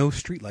yet, no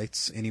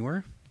streetlights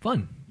anywhere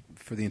Fun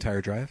for the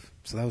entire drive.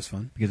 So that was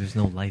fun. because there's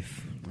no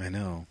life. I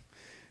know.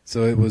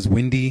 So it was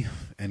windy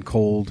and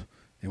cold,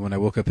 and when I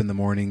woke up in the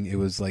morning, it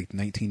was like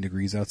 19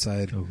 degrees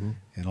outside,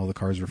 and all the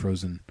cars were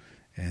frozen,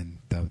 and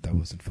that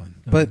wasn't fun.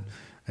 But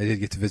I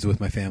did get to visit with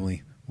my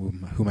family,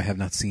 whom I have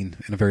not seen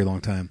in a very long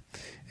time,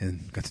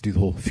 and got to do the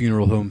whole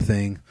funeral home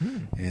thing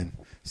and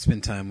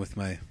spend time with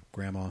my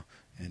grandma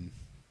and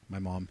my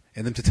mom,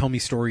 and them to tell me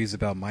stories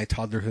about my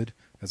toddlerhood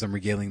as I'm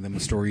regaling them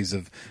with stories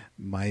of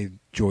my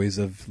joys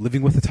of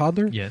living with a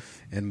toddler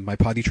and my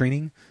potty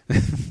training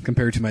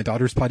compared to my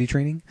daughter's potty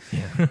training,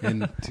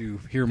 and to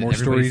hear more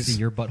stories. See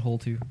your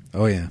butthole too?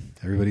 Oh yeah,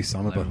 everybody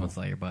saw my Everyone butthole.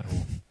 saw your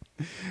butthole.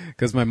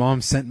 Because my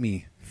mom sent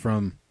me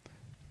from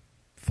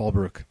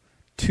Fallbrook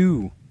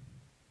to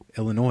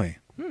Illinois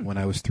when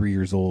I was 3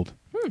 years old.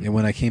 And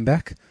when I came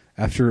back,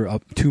 after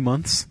 2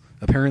 months,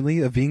 apparently,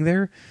 of being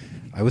there,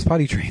 I was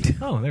potty trained.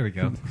 Oh, there we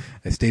go.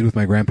 I stayed with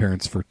my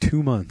grandparents for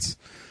 2 months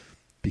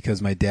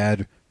because my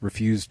dad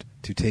refused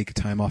to take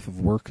time off of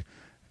work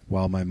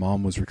while my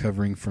mom was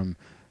recovering from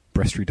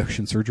breast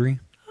reduction surgery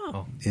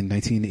in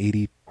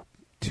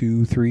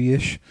 1982,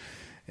 3-ish.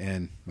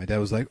 And my dad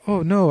was like,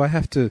 "Oh, no, I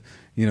have to,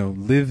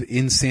 live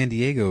in San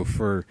Diego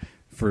for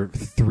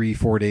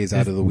 3-4 days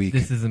out of the week."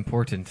 This is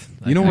important.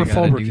 You know I where gotta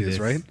Fallbrook do is, this.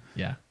 right?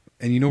 Yeah.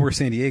 And you know where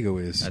San Diego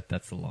is.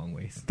 That's a long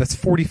ways. That's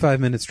 45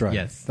 minutes drive.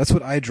 Yes. That's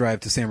what I drive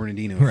to San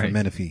Bernardino Right. from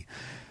Menifee.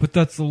 But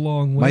that's a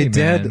long way, My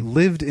dad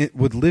man.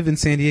 would live in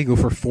San Diego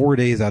for 4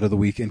 days out of the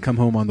week and come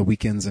home on the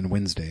weekends and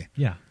Wednesday.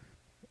 Yeah.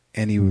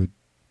 And he would,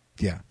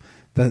 yeah.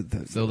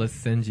 So let's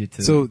send you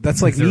to. So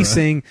that's like me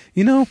Missouri.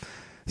 saying,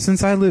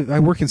 since I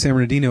work in San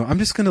Bernardino, I'm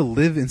just going to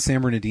live in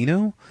San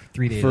Bernardino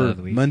 3 days for out of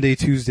the week. Monday,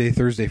 Tuesday,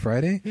 Thursday,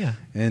 Friday, Yeah.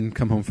 and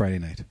come home Friday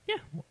night. Yeah.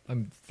 Well,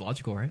 it's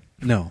logical, right?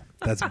 No,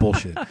 that's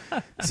bullshit.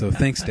 So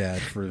thanks, Dad,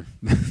 for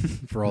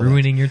all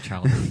Ruining your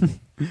childhood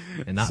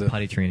and not So-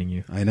 potty training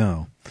you. that. I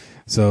know.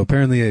 So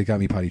apparently it got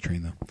me potty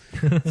trained,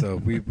 though. So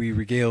we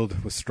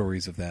regaled with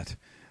stories of that.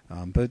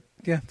 But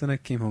yeah, then I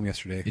came home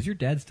yesterday. Is your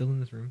dad still in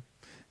this room?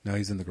 No,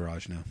 he's in the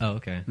garage now. Oh,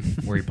 okay.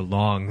 Where he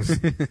belongs.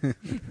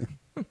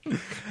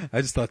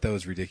 I just thought that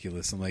was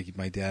ridiculous. I'm like,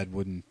 my dad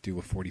wouldn't do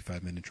a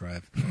 45-minute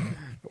drive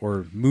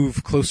or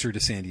move closer to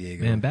San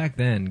Diego. Man, back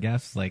then,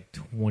 gas was like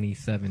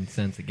 27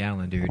 cents a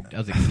gallon, dude. That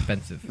was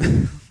expensive.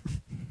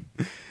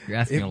 You're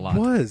asking It a lot.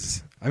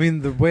 was. I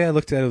mean, the way I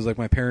looked at it was like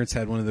my parents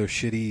had one of those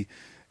shitty,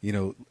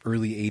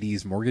 early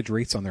 80s mortgage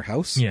rates on their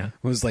house. Yeah. It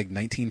was like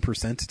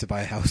 19% to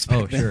buy a house back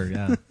Oh, then. sure,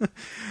 yeah.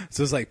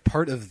 So it's like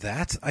part of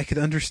that I could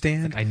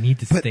understand. I need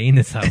to stay in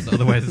this house,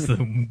 otherwise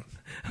the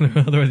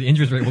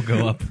interest rate will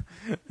go up.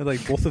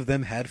 Like both of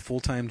them had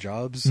full-time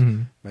jobs.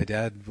 Mhm. My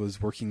dad was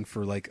working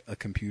for like a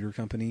computer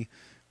company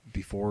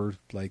before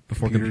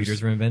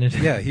computers were invented.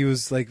 Yeah, he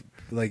was like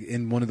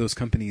in one of those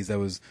companies that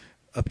was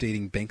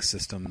updating bank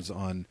systems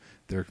on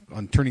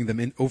turning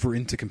them over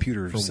into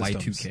computer For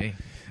systems. Y2K.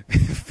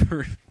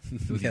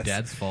 It was your Yes.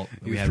 dad's fault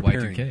that He we was had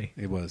preparing. Y2K.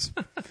 It was.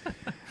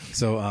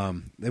 So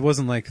it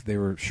wasn't like they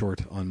were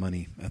short on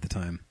money at the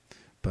time.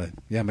 But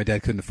yeah, my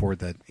dad couldn't afford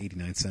that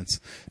 89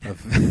 cents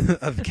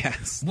of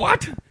gas.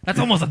 What? That's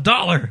almost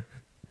 $1.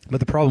 But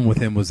the problem with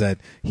him was that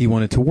he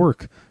wanted to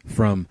work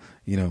from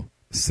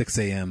 6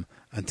 a.m.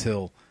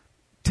 until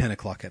 10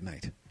 o'clock at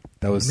night.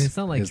 That was it's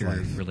not like his you're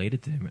life.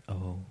 related to him.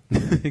 Oh.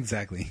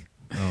 Exactly.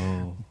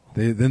 Oh.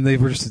 Then they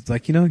were just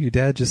like, your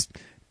dad just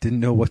didn't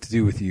know what to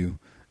do with you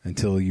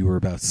until you were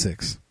about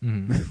 6.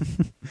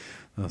 Mm-hmm.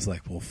 I was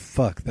like, well,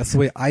 fuck. That's the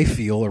way I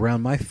feel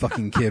around my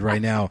fucking kid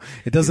right now.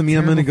 It doesn't mean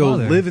I'm going to terrible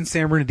go father. live in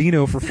San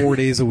Bernardino for 4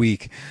 days a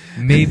week.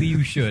 Maybe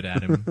you should,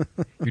 Adam.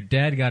 Your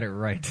dad got it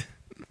right.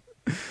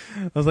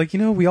 I was like,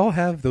 we all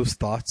have those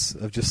thoughts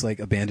of just like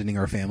abandoning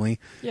our family.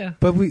 Yeah.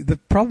 But the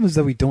problem is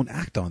that we don't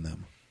act on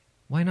them.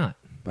 Why not?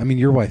 I mean,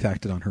 your wife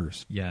acted on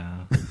hers.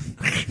 Yeah.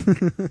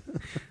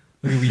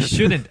 We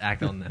shouldn't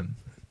act on them.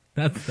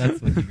 That's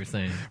what you were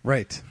saying.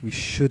 Right. We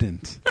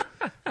shouldn't.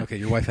 Okay,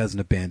 your wife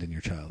hasn't abandoned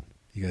your child.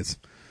 You guys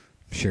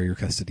share your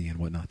custody and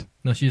whatnot.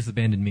 No, she just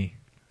abandoned me.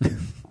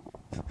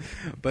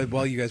 But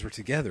while you guys were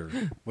together,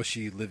 was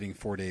she living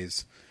 4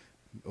 days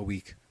a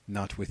week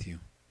not with you?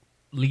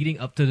 Leading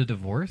up to the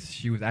divorce,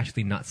 she was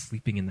actually not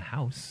sleeping in the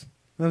house.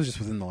 That was just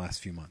within the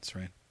last few months,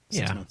 right?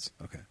 6 Yeah. months?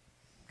 Okay.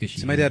 'Cause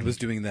So my dad was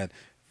doing that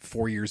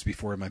 4 years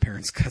before my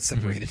parents got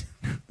separated.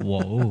 Whoa.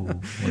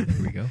 Well, there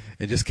we go.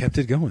 It just kept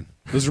it going.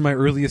 Those are my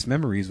earliest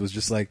memories, was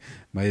just like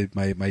my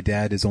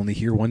dad is only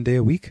here 1 day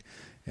a week,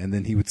 and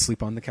then he would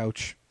sleep on the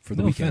couch for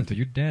the No weekend. offense, but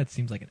your dad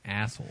seems like an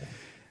asshole.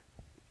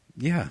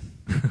 Yeah.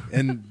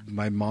 And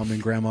my mom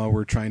and grandma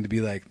were trying to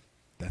be like,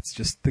 that's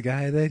just the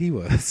guy that he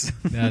was.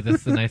 Yeah,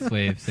 that's the nice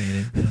way of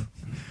saying it.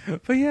 Yeah.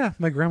 But yeah,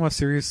 my grandma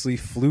seriously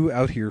flew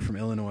out here from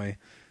Illinois,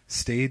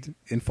 stayed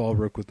in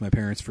Fallbrook with my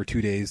parents for 2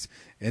 days,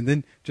 and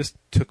then just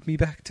took me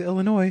back to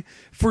Illinois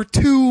for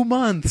 2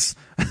 months.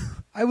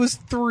 I was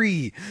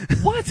 3.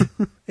 What?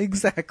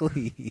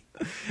 Exactly.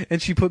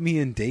 And she put me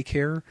in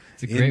daycare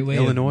It's a great in way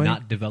Illinois. of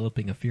not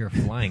developing a fear of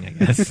flying, I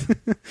guess.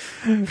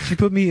 She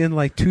put me in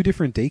like 2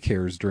 different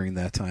daycares during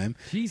that time.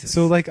 Jesus.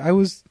 So like I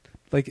was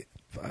like,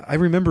 I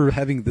remember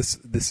having this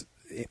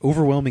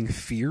overwhelming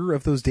fear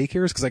of those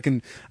daycares because I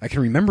can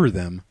remember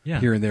them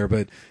here and there,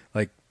 but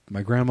like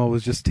my grandma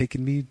was just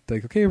taking me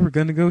like, okay, we're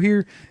gonna go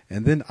here,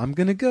 and then I'm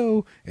gonna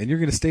go, and you're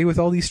gonna stay with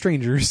all these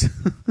strangers.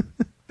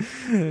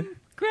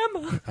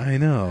 Grandma. I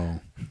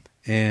know,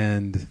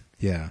 and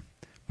yeah.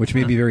 Which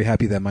made me very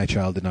happy that my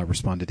child did not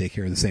respond to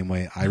daycare the same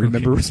way I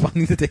remember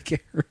responding to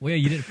daycare. Well, yeah,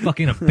 you didn't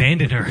fucking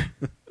abandon her.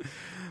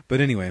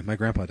 But anyway, my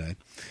grandpa died.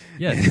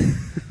 Yes.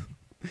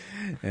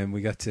 And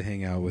we got to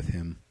hang out with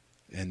him,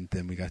 and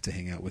then we got to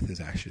hang out with his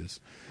ashes.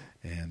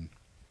 And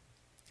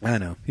I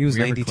don't know. He was Were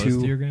you ever 92.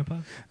 close to your grandpa?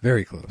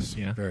 Very close.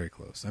 Yeah. Very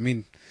close. I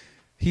mean,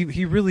 he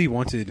really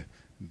wanted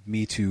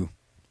me to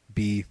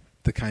be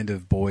the kind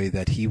of boy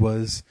that he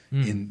was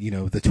in,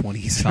 the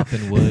 20s.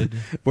 Chopping wood.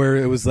 Where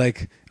it was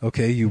like,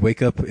 okay, you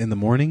wake up in the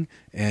morning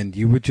and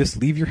you would just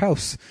leave your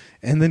house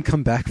and then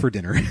come back for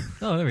dinner.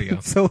 Oh, there we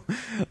go. So,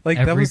 like,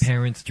 Every that was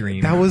parent's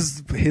dream. That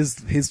was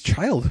his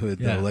childhood,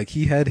 though. Yeah. Like,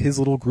 he had his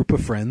little group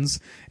of friends,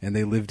 and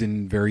they lived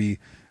in very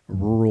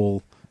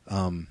rural,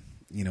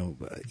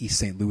 East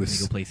St. They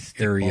Louis go play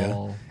area,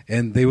 stickball.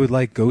 and they would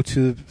like go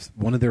to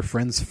one of their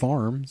friends'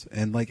 farms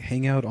and like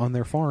hang out on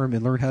their farm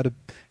and learn how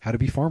to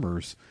be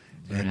farmers.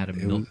 Learn how to it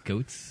milk was-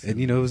 goats. And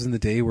it was in the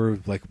day where,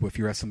 like, if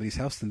you were at somebody's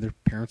house, then their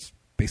parents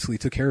basically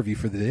took care of you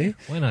for the day.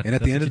 Why not? And at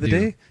That's the end what of the you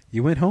do. day,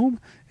 you went home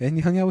and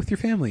you hung out with your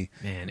family.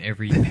 Man,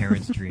 every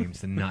parent's dreams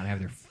to not have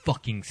their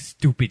fucking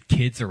stupid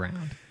kids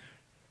around.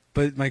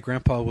 But my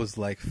grandpa was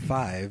like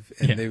 5,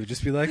 and Yeah. they would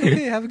just be like,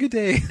 "Okay, have a good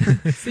day.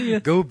 See ya.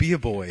 Go be a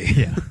boy."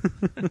 Yeah.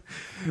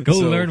 Go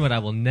So- learn what I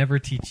will never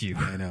teach you.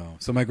 I know.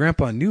 So my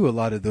grandpa knew a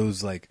lot of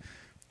those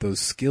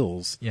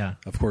skills. Yeah.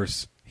 Of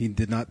course, he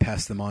did not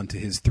pass them on to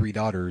his 3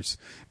 daughters,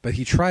 but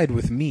he tried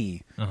with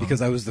me because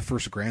I was the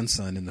first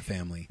grandson in the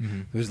family.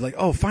 Mhm. It was like,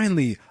 oh,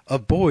 finally a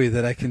boy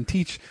that I can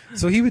teach.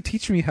 So he would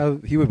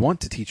want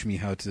to teach me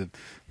how to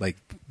like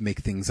make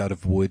things out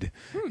of wood.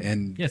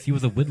 And Yes, he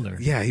was a whittler.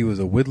 yeah, he was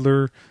a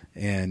whittler,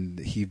 and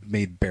he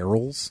made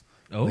barrels.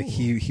 Oh. Like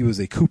he was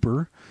a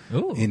cooper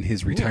Oh, in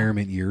his cool.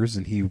 retirement years,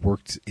 and he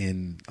worked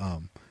in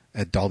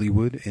at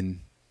Dollywood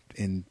in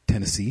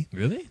Tennessee.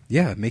 Really?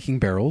 Yeah, making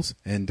barrels,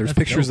 and there's That's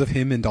pictures dope. of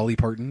him and Dolly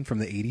Parton from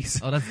the 80s.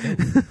 Oh, that's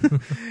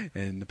dope.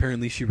 And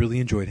apparently she really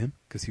enjoyed him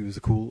because he was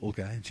a cool old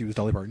guy, and she was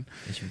Dolly Parton.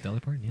 And she was Dolly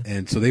Parton, yeah.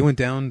 And so they went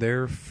down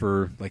there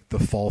for like the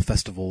fall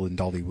festival in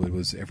Dollywood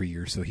was every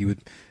year. So he would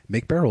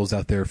make barrels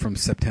out there from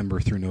September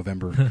through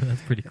November.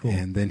 That's pretty cool.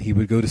 And then he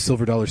would go to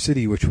Silver Dollar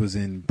City, which was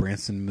in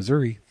Branson,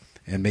 Missouri,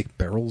 and make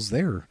barrels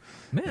there.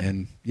 Man.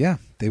 And yeah,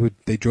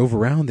 they drove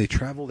around, they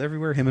traveled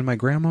everywhere, him and my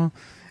grandma,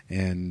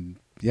 and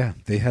yeah,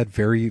 they had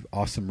very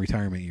awesome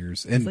retirement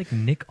years. It's And like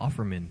Nick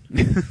Offerman.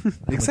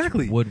 How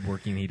exactly, much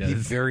woodworking he does. he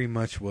very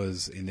much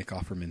was a Nick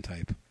Offerman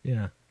type.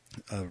 Yeah.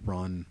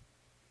 Ron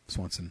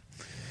Swanson.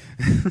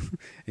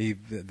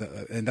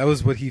 And that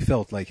was what he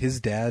felt like. His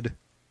dad,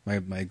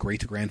 my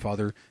great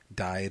grandfather,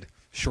 died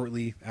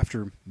shortly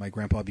after my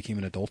grandpa became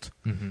an adult.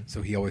 Mhm.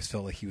 So he always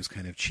felt like he was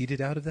kind of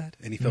cheated out of that,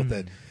 and he felt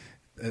that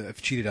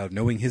cheated out of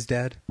knowing his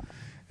dad,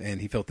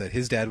 and he felt that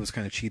his dad was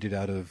kind of cheated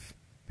out of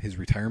his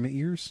retirement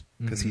years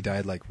because he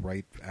died like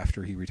right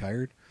after he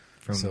retired.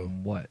 From So,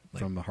 what?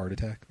 Like, from a heart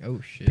attack.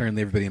 oh, shit.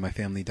 Apparently, everybody in my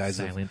family dies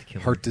Silent of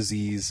killer. heart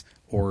disease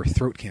or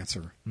throat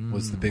cancer.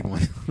 Was the big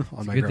one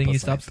on my Good thing you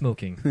grandpa's stopped side.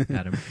 smoking,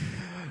 Adam.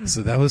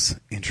 So that was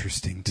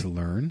interesting to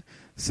learn.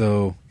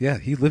 So, yeah,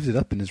 he lived it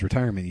up in his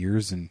retirement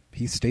years, and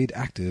he stayed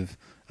active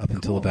up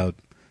until about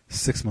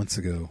 6 months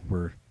ago,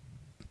 where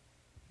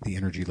the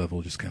energy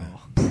level just kind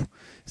of...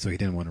 So he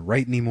didn't want to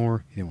write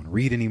anymore. He didn't want to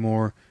read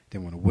anymore. He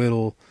didn't want to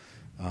whittle.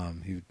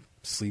 He would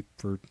sleep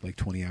for like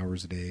 20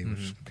 hours a day,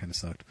 which kind of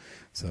sucked.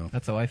 So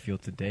That's how I feel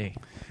today.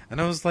 And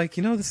I was like,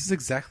 this is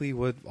exactly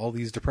what all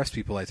these depressed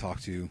people I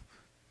talk to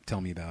tell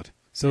me about.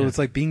 So it's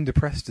like being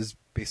depressed is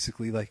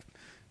basically like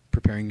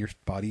preparing your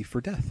body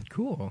for death.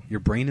 Cool. Your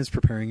brain is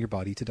preparing your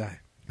body to die.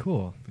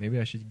 Cool. Maybe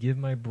I should give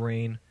my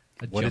brain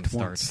a What jump it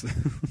start. wants.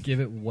 Give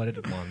it what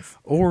it wants.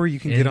 Or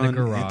you can In get the on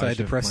garage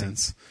of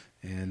antidepressants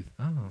and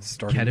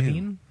start ketamine?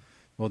 anew.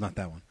 Well, not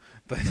that one.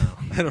 But No.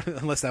 I don't,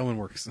 unless that one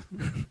works.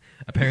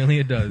 Apparently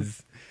it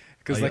does.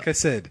 Because like I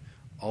said,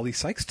 Ollie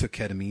Sykes took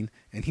ketamine,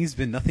 and he's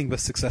been nothing but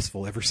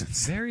successful ever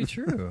since. Very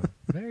true.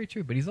 Very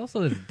true. But he's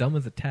also as dumb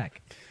as a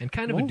tack and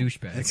kind of a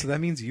douchebag. And so that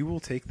means you will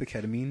take the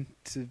ketamine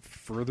to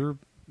further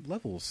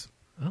levels.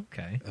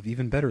 Okay. Of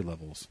even better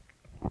levels.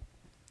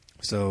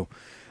 So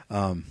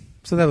that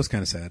was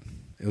kind of sad.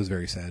 It was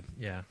very sad.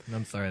 Yeah.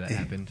 I'm sorry that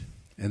happened.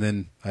 And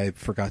then I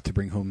forgot to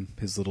bring home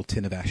his little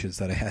tin of ashes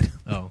that I had.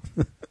 Oh.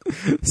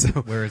 So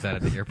where is that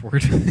at the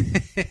airport?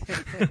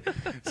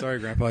 Sorry,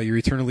 Grandpa, you're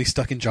eternally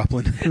stuck in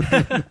Joplin.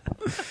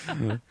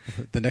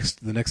 The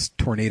next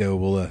tornado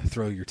will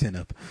throw your tin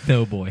up.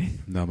 No, boy.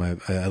 No,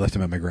 I left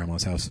him at my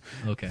grandma's house.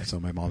 Okay. So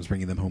my mom's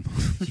bringing them home.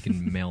 You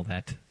can mail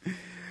that.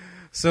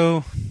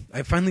 So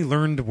I finally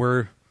learned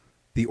where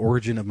the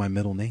origin of my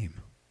middle name.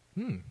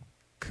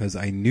 Because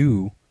I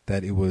knew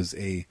that it was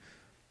a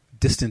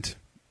distant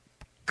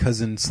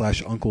cousin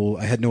 / uncle.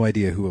 I had no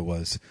idea who it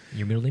was.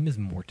 Your middle name is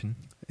Morton.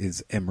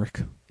 Is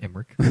Emmerich.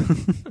 Emmerich.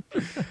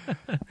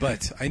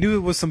 But I knew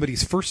it was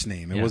somebody's first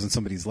name. It wasn't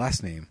somebody's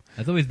last name.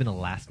 That's always been a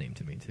last name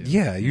to me, too.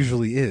 Yeah, it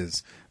usually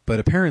is. But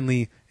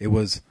apparently it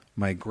was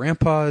my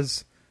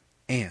grandpa's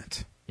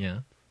aunt. Yeah.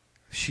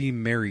 She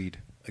married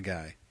a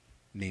guy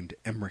named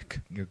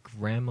Emmerich. Your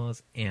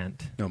grandma's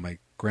aunt. No, my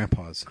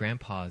grandpa's.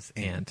 Grandpa's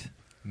aunt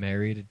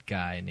married a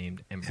guy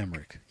named Emmerich.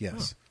 Emmerich,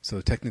 yes. Oh.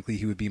 So technically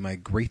he would be my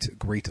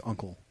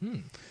great-great-uncle.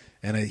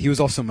 And he was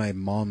also my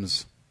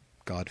mom's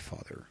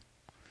godfather.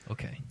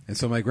 Okay. And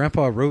so my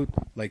grandpa wrote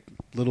like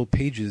little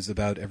pages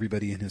about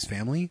everybody in his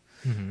family,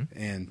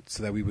 and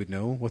so that we would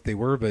know what they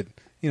were. But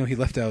he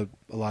left out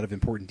a lot of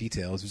important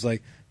details. It was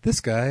like, this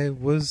guy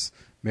was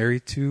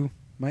married to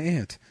my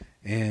aunt,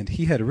 and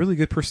he had a really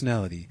good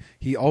personality.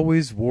 He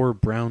always wore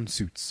brown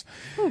suits.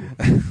 So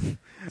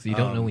you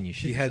don't know when you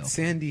shit He had yourself.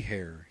 sandy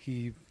hair.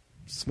 He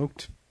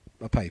smoked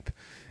a pipe,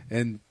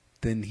 and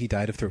then he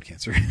died of throat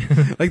cancer.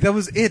 Like, that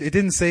was it. It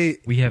didn't say...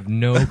 We have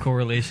no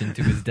correlation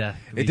to his death.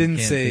 It didn't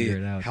can't say figure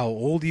it out. how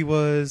old he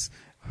was,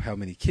 how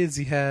many kids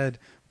he had,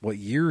 what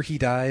year he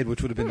died,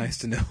 which would have been nice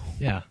to know.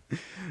 Yeah.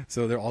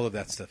 So all of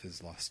that stuff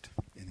is lost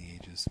in the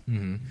ages.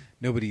 Mm-hmm.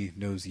 Nobody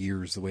knows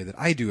years the way that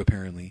I do,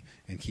 apparently,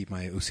 and keep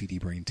my OCD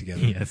brain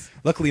together. Yes.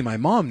 Luckily, my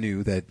mom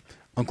knew that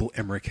Uncle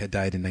Emmerich had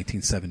died in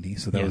 1970,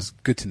 so that was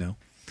good to know.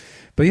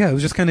 But yeah, it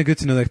was just kind of good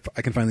to know that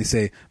I can finally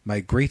say my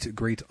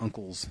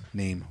great-great-uncle's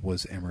name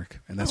was Emmerich,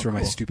 and that's where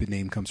my stupid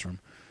name comes from.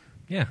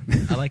 Yeah,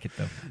 I like it,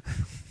 though.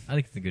 I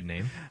think it's a good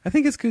name. I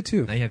think it's good,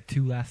 too. Now you have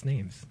 2 last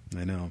names.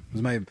 I know. It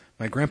was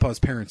my grandpa's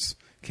parents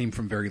came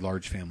from very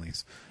large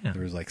families. Yeah.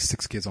 There was like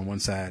 6 kids on one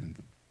side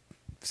and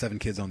 7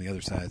 kids on the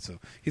other side, so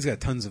he's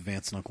got tons of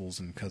aunts and uncles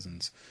and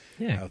cousins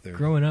out there.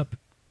 Growing up,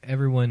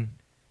 everyone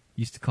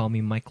used to call me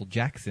Michael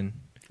Jackson.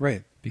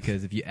 Right.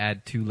 Because if you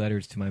add 2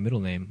 letters to my middle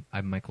name,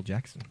 I'm Michael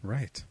Jackson.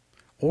 Right.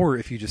 Or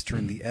if you just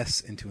turn the S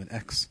into an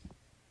X.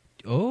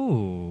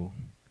 Oh,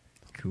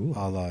 cool.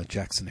 A la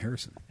Jackson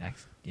Harrison.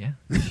 Yeah,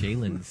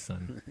 Shaylin's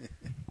son.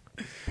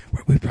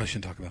 We probably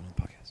shouldn't talk about him on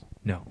the podcast.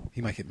 No. He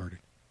might get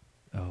murdered.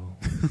 Oh.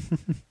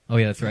 Oh,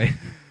 yeah, that's right.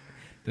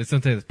 There's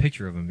sometimes a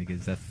picture of him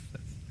because that's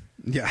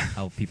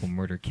how people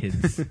murder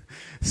kids.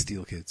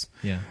 Steal kids.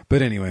 Yeah.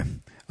 But anyway,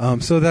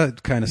 so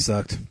that kind of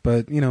sucked.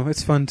 But,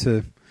 it's fun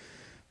to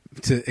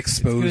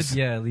expose. It's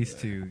good, at least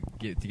to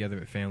get together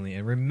with family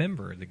and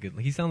remember the good.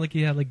 He sounded like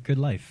he had a good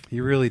life.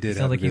 He really did.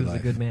 Sounded like he was life.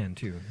 a good man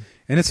too.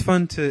 And it's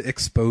fun to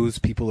expose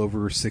people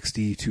over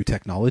 60 to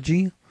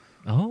technology.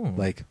 Oh,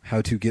 like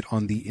how to get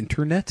on the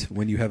internet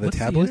when you have a What's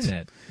tablet. The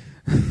internet?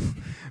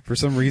 For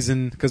some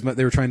reason, because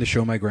they were trying to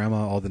show my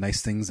grandma all the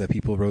nice things that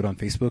people wrote on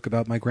Facebook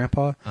about my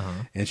grandpa,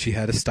 and she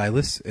had a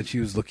stylus, and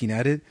she was looking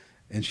at it,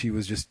 and she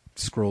was just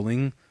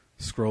scrolling,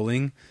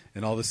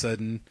 and all of a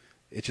sudden,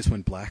 it just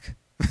went black.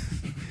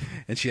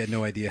 And she had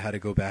no idea how to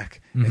go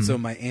back. And so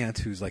my aunt,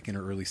 who's like in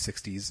her early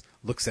 60s,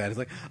 looks at it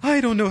like, I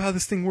don't know how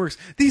this thing works.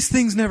 These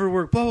things never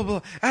work, blah, blah,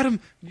 blah.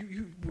 Adam,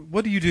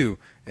 what do you do?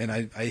 And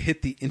I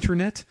hit the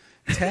internet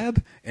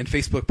tab, and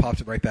Facebook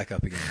popped right back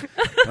up again.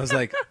 I was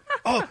like,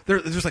 they're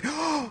just like,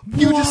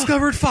 you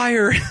discovered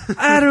fire.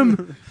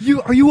 Adam,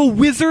 are you a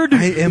wizard?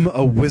 I am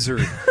a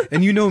wizard.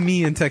 And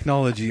me and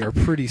technology are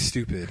pretty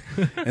stupid.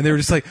 And they were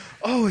just like,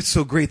 it's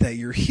so great that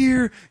you're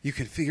here. You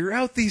can figure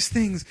out these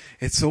things.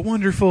 It's so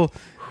wonderful.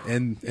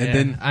 And Yeah,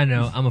 then I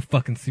know I'm a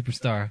fucking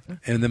superstar.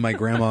 and then my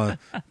grandma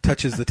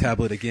touches the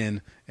tablet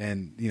again,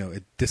 and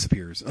it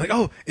disappears. I'm like,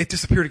 oh, it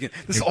disappeared again.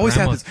 This Your always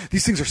grandma- happens.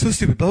 These things are so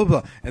stupid. Blah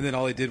blah blah. And then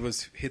all I did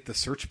was hit the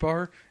search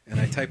bar, and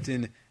I typed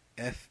in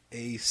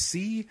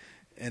FAC,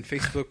 and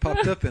Facebook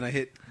popped up, and I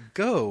hit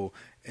go,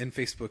 and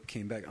Facebook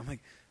came back. I'm like,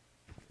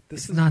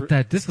 this It's is not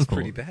that this is difficult.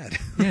 pretty bad.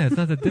 Yeah, it's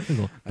not that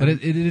difficult, but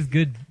it is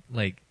good.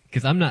 Like,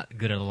 because I'm not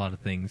good at a lot of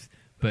things,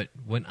 but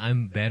when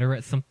I'm better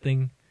at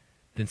something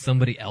than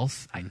somebody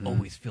else, I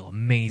always feel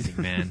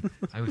amazing, man.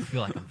 I would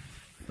feel like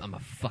I'm a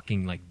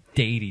fucking like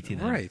deity to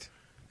them. Right.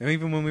 And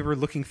even when we were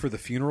looking for the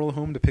funeral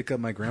home to pick up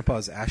my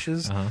grandpa's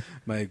ashes,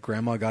 my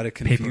grandma got it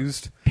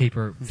confused.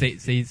 Paper. Say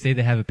they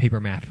have a paper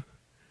map.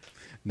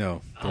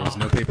 No, there was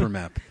no paper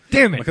map.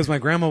 Damn it! Because my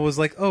grandma was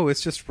like, oh, it's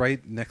just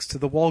right next to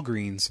the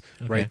Walgreens,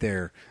 right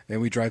there.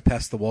 And we drive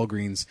past the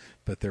Walgreens,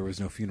 but there was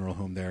no funeral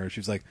home there. She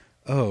was like,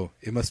 oh,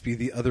 it must be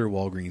the other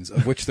Walgreens,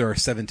 of which there are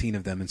 17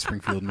 of them in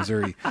Springfield,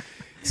 Missouri.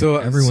 So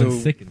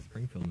Everyone's sick in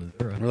Springfield,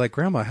 Missouri. We're like,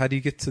 Grandma, how do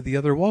you get to the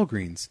other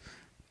Walgreens?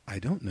 I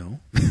don't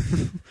know.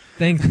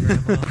 Thanks,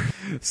 Grandma.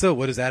 So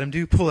what does Adam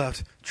do? Pull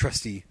out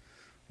trusty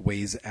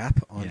Waze app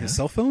on his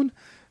cell phone,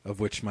 of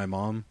which my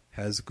mom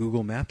has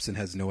Google Maps and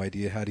has no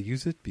idea how to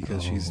use it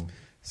because she's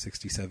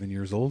 67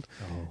 years old.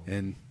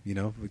 And, we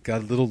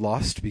got a little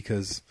lost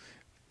because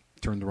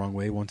turned the wrong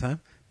way one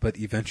time, but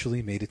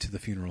eventually made it to the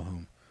funeral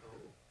home.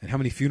 And how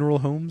many funeral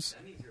homes?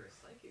 That means you're a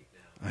psychic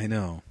now. I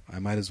know. I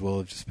might as well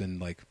have just been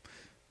like,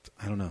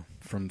 I don't know,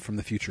 from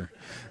the future.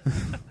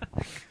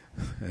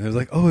 And it was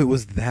like, oh, it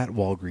was that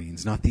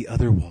Walgreens, not the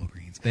other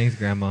Walgreens. Thanks,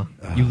 Grandma.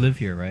 You live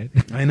here, right?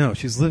 I know.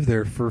 She's lived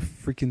there for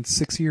freaking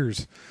 6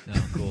 years.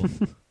 Oh, cool.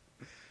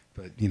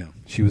 But,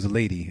 she was a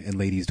lady, and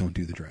ladies don't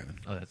do the driving.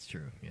 Oh, that's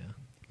true, yeah.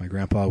 My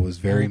grandpa was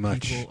very Old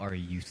much... people are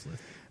useless.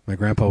 My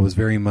grandpa was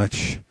very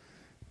much,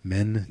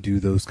 men do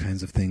those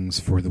kinds of things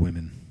for the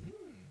women.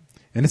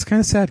 And it's kind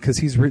of sad because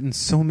he's written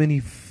so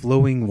many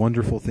flowing,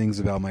 wonderful things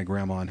about my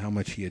grandma and how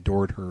much he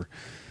adored her.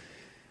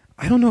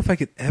 I don't know if I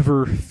could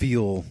ever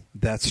feel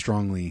that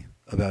strongly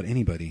about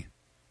anybody.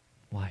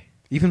 Why?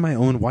 Even my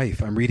own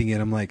wife. I'm reading it.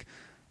 I'm like,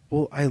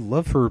 well, I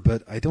love her,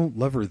 but I don't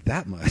love her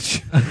that much.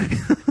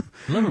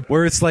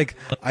 Where it's like,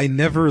 I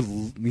never,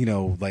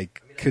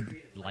 could...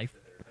 Life.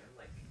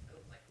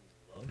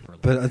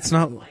 But it's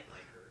not...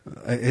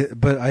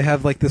 But I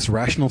have like this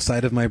rational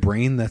side of my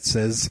brain that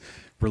says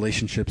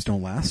relationships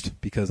don't last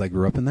because I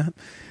grew up in that.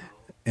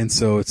 And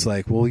so it's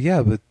like, well,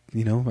 yeah, but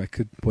I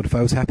could, what if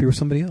I was happy with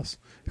somebody else?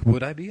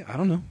 Would I be? I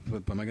don't know.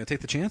 But am I going to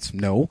take the chance?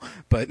 No.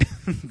 But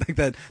like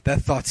that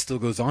thought still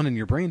goes on in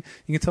your brain.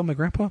 You can tell my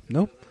grandpa,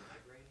 nope.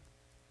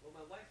 Well,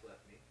 my wife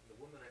left me.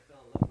 The woman I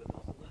fell in love with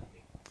also left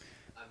me.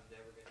 I'm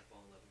never going to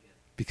fall in love again.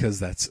 Because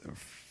that's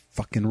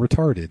fucking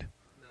retarded.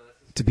 No,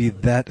 that's To be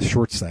that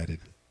short-sighted.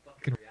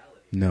 fucking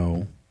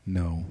reality.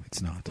 No,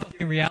 it's not.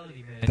 Fucking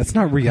reality, man. That's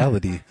not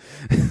reality.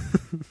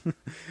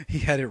 He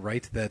had it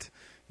right that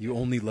you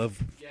only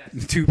love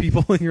two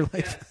people in your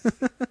life. Yes.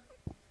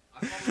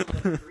 I've fallen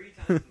in love 3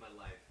 times in my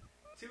life.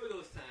 2 of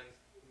those times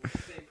with the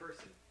same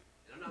person.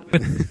 And I'm not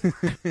with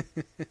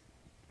her.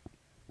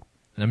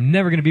 And I'm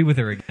never going to be with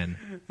her again.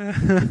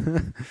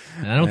 And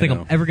I don't think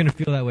I'm ever going to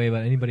feel that way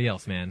about anybody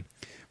else, man.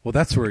 Well,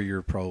 that's where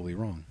you're probably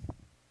wrong.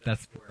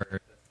 That's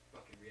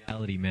fucking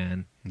reality,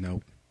 man.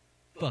 Nope.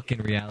 Fucking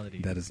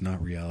reality. That is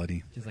not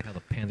reality. Just like how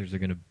the Panthers are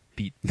going to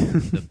beat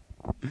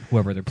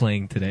whoever they're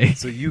playing today.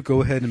 So you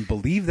go ahead and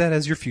believe that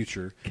as your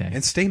future Okay.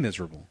 and stay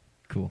miserable.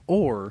 Cool.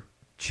 Or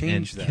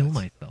change and that. kill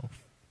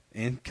myself.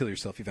 And kill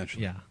yourself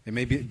eventually. Yeah. It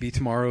may be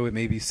tomorrow. It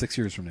may be 6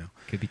 years from now.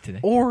 Could be today.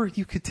 Or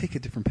you could take a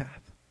different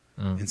path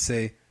Oh. and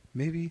say,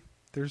 maybe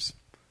there's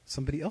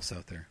somebody else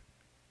out there.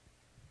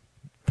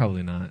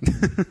 Probably not.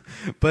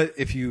 But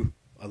if you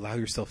allow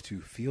yourself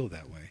to feel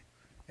that way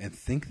and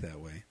think that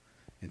way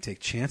and take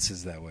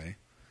chances that way,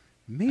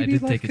 maybe I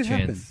did life take a could chance.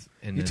 happen.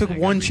 And You then took I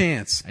got one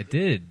chance. I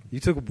did. You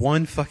took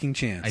one fucking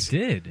chance. I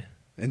did.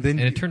 And then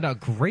And it turned out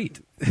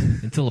great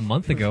until a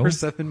month ago. for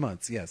 7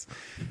 months, yes.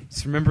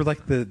 So remember,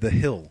 like the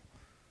hill.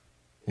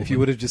 If you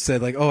would have just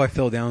said, like, "Oh, I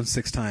fell down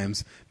 6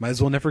 times," might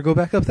as well never go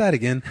back up that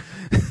again.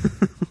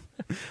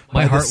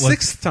 My heart was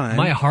 6th time.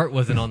 My heart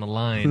wasn't on the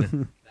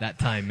line that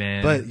time,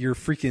 man. But your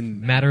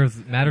freaking matter.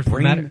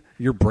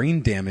 your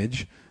brain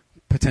damage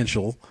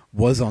potential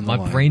was on the My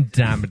line. brain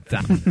damage.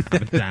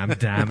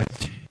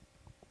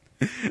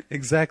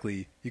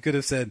 Exactly. You could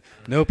have said,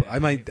 "Nope, I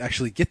might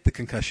actually get the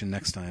concussion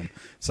next time,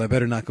 so I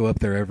better not go up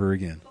there ever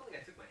again." I felt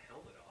like I took my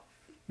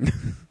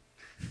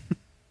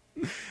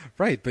helmet off.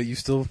 Right, but you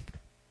still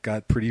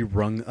got pretty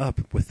rung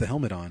up with the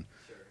helmet on.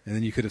 Sure. And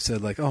then you could have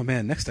said, like, "Oh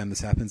man, next time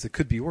this happens, it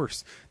could be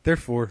worse.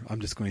 Therefore,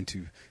 I'm just going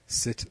to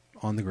sit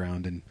on the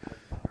ground and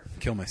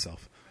kill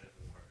myself."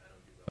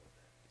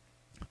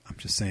 I'm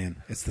just saying,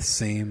 it's the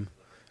same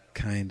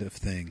kind of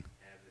thing.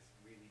 I have this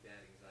really bad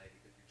anxiety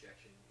with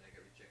rejection. I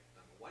got rejected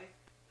by my wife.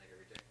 I got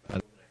rejected by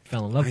the woman I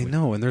fell in love I with.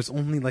 know, and there's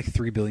only like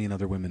 3 billion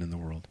other women in the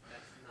world.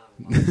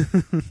 That's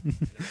not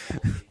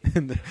a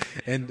lot.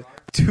 And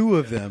 2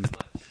 of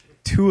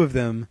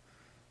them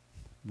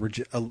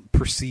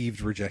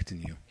perceived rejecting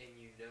you. And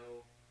you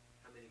know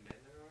how many men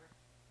there are?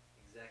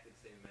 Exactly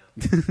the same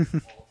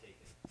amount. All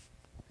taken.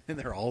 And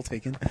they're all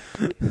taken?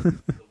 The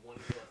one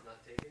girl that's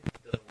not taken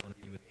doesn't want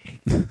to be with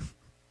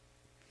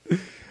me.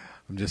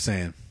 I'm just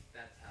saying.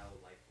 That's how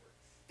life works.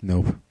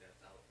 Nope. That's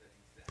how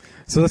exactly.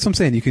 So that's what I'm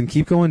saying. You can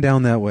keep going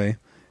down that way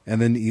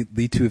and then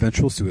lead to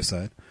eventual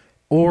suicide.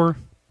 Or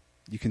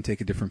you can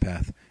take a different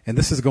path. And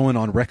this is going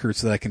on record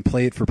so that I can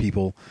play it for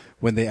people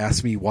when they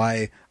ask me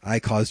why I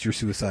caused your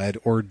suicide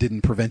or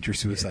didn't prevent your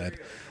suicide.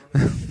 The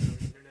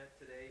internet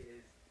today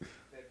is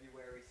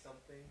February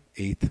something.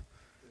 8th.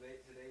 Today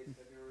is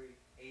February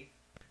 8th.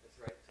 That's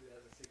right,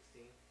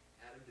 2016.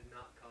 Adam did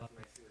not cause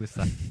my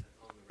suicide.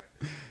 That's on the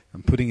record.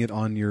 I'm putting it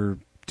on your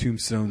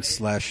tombstone /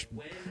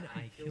 When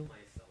I kill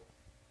myself.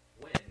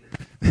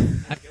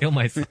 When I kill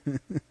myself.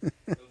 It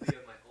will be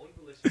of my own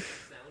volition, of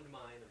sound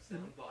mind, of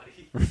sound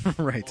body.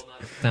 Right. Well,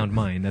 not of sound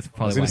mind. That's I was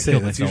probably going why to I say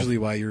killed that's myself. usually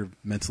why you're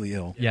mentally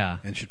ill. Yeah.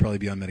 And should probably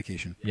be on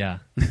medication. Yeah.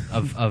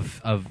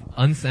 Of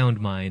unsound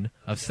mind,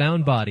 of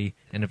sound body,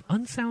 and of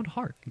unsound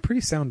heart.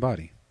 Pretty sound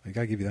body. I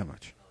gotta give you that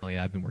much. Oh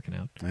yeah, I've been working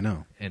out. I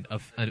know. And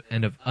of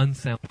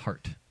unsound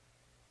heart.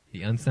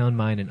 The unsound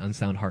mind and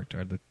unsound heart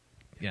are the.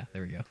 Yeah,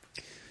 there we go.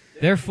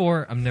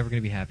 Therefore, I'm never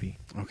going to be happy.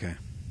 Okay.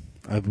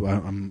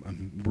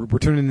 We're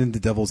turning into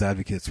devil's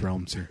advocates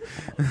realms here.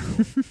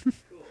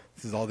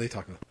 This is all they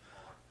talk about.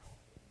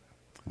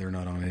 They're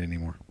not on it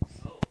anymore.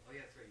 Oh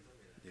yeah, that's right. You told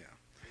me that. Yeah.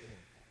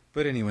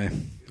 But anyway,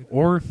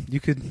 or you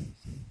could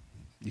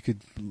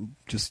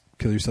just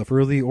kill yourself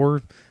early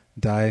or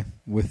die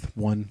with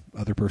one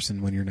other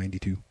person when you're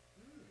 92.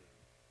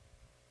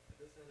 That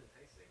does sound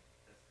enticing.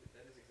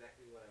 That is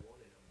exactly what I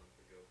wanted a month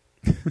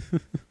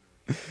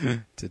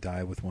ago. To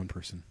die with one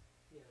person.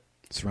 Yeah.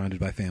 Surrounded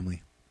by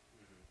family.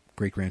 Mm-hmm.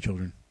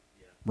 Great-grandchildren.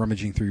 Yeah.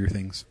 Rummaging through your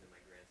things. And then my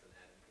grandson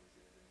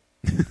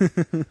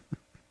Adam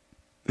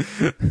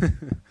comes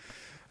in.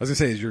 I was gonna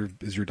say,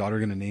 is your daughter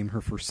gonna name her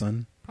first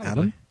son Probably.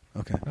 Adam?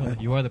 Okay, Probably.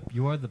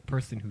 You are the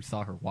person who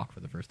saw her walk for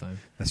the first time.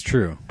 that's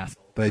true.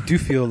 Asshole. But I do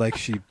feel like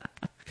she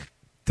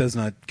does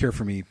not care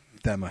for me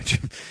that much.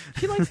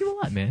 She likes you a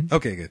lot, man.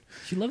 Okay, good.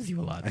 She loves you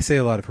a lot. I say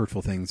a lot of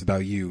hurtful things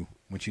about you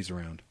when she's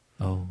around.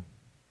 Oh,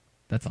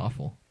 that's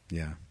awful.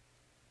 Yeah.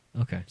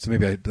 Okay. So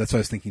maybe that's why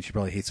I was thinking she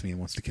probably hates me and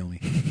wants to kill me.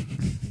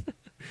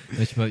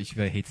 She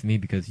probably hates me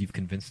because you've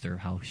convinced her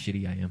how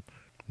shitty I am.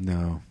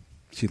 No,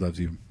 she loves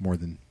you more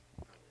than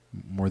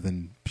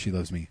she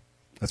loves me.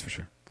 That's for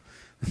sure.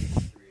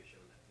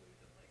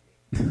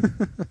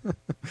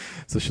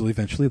 So she'll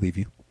eventually leave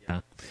you.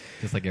 Yeah,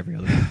 just like every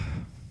other one.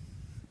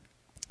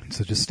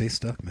 So just stay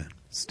stuck, man.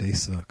 Stay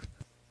stuck.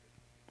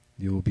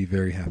 You will be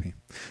very happy.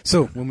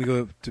 So when we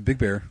go to Big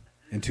Bear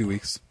in 2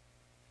 weeks,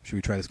 should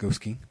we try to go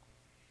skiing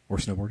or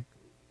snowboarding?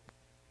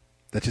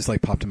 That just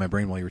like popped in my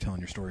brain while you were telling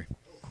your story.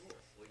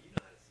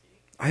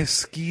 I have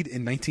skied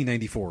in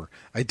 1994.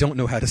 I don't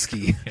know how to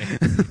ski.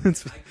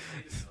 It's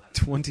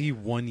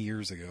 21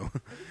 years ago.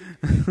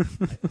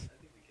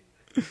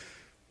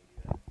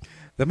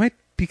 That might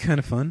be kind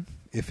of fun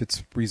if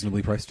it's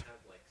reasonably priced.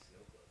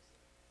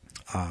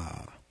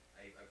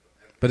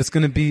 But it's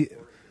going to be...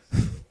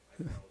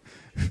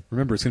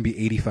 Remember, it's going to be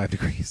 85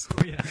 degrees.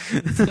 Oh, yeah.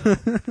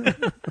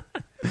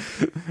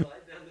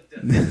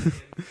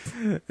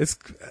 It's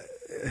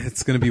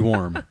going to be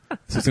warm.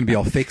 So it's going to be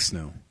all fake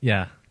snow.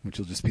 Yeah. Which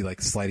will just be like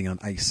sliding on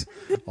ice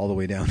all the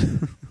way down.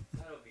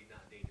 That'll be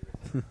not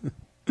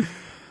dangerous.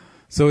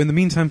 So in the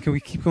meantime, can we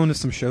keep going to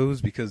some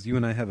shows? Because you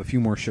and I have a few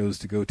more shows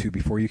to go to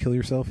before you kill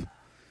yourself.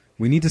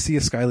 We need to see a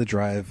Skylit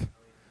Drive.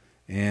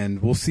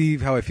 And we'll see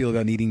how I feel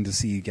about needing to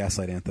see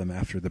Gaslight Anthem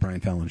after the Brian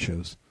Fallon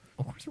shows.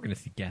 Of course we're going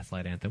to see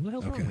Gaslight Anthem. What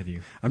the hell's wrong with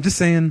you? I'm just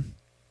saying,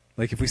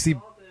 like, if we see...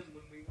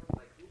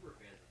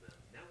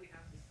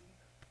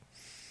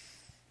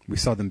 We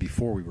saw them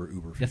before we were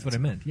Uber fans. That's what I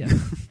meant, yeah.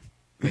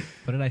 Wait,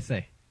 what did I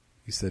say?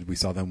 You said we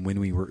saw them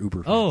when we were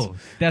Uber fans. Oh,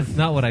 that's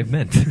not what I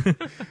meant.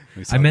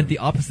 I meant the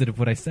opposite of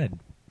what I said.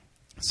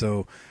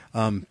 So,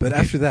 but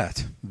after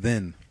that,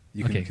 then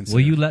you can consider...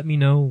 Will you let me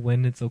know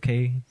when it's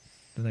okay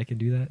that I can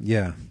do that?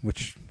 Yeah,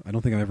 which I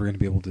don't think I'm ever going to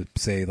be able to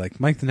say, like,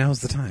 Mike,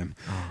 now's the time.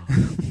 Oh,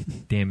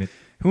 damn it.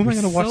 Who am I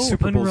going to watch so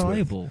Super Bowls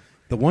unreliable. with?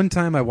 The one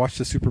time I watched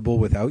the Super Bowl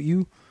without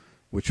you,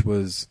 which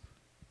was...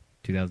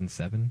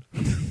 2007?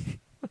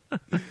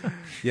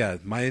 Yeah,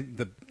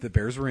 the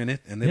Bears were in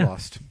it, and they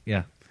lost.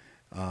 Yeah.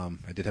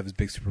 I did have a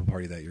big Super Bowl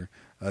party that year.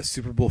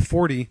 Super Bowl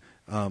 40,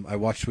 I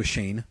watched with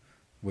Shane,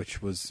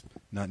 which was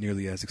not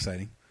nearly as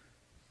exciting.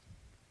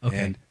 Okay.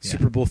 And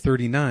Super Bowl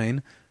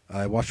 39,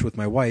 I watched with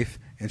my wife,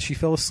 and she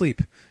fell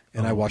asleep,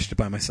 and I watched it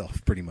by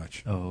myself, pretty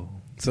much. Oh.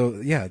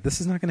 So, yeah, this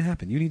is not going to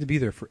happen. You need to be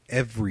there for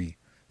every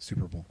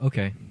Super Bowl.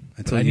 Okay.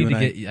 Until I you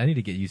need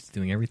to get used to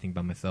doing everything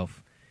by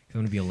myself. I'm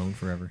going to be alone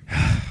forever.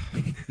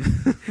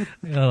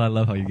 Oh, I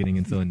love how you're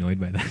getting so annoyed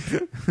by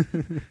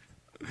that.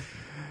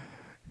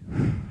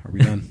 Are we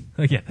done?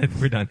 Yeah,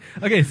 we're done.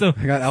 Okay, so...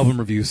 I got album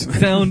reviews.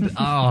 Sound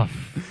off.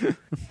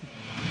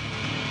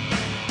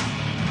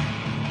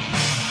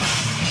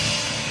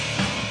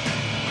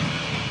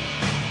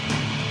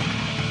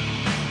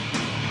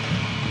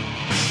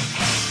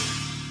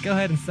 Go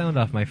ahead and sound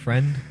off, my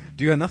friend.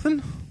 Do you got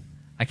nothing?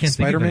 I can't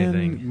think of anything.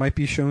 Spider-Man might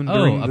be shown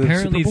during the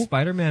apparently Super Bowl?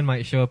 Spider-Man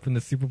might show up in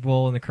the Super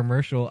Bowl in the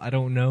commercial. I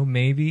don't know.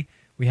 Maybe.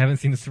 We haven't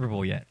seen the Super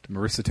Bowl yet.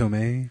 Marissa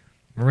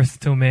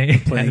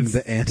Tomei playing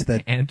the aunt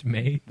that Aunt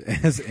May.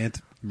 as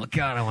Aunt. Oh,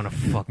 God, I want to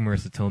fuck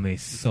Marissa Tomei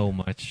so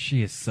much.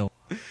 She is so...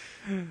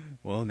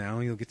 Well, now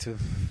you'll get to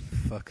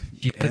fuck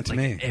She Aunt like,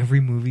 May.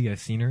 every movie I've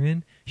seen her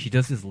in, she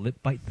does this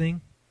lip bite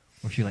thing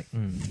where she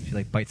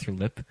bites her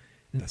lip.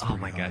 That's oh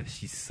pretty my hot. God,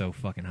 she's so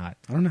fucking hot.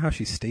 I don't know how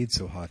she stayed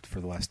so hot for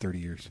the last 30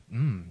 years. I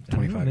don't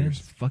 25 know, man. years.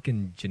 It's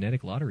fucking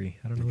genetic lottery.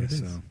 I don't know I what it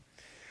guess is.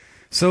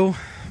 so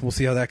we'll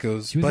see how that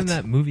goes. She was but in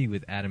that movie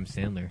with Adam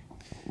Sandler.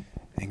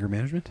 Anger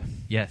Management?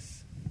 Yes.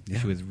 Yeah.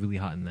 She was really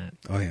hot in that.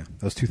 Oh, yeah.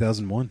 That was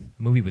 2001.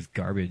 The movie was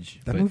garbage.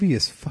 That but movie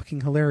is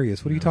fucking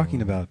hilarious. What are you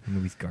talking about? The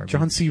movie's garbage.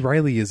 John C.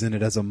 Reilly is in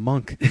it as a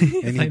monk, and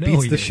I he know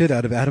beats he the is. shit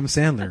out of Adam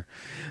Sandler.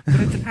 But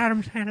it's an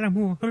Adam Sandler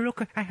movie. Oh,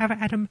 look, I have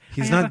Adam.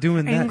 He's I have not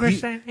doing that.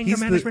 anger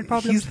management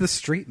problems. He's the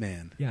straight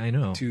man Yeah, I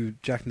know. to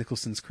Jack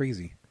Nicholson's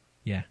Crazy.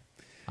 Yeah.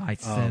 I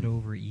said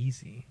over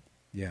easy.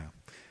 Yeah.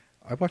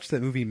 I watched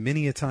that movie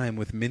many a time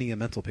with many a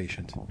mental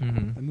patient.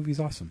 Mm-hmm. That movie's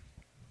awesome.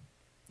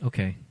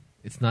 Okay.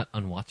 It's not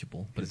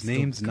unwatchable, but His it's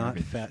name's still not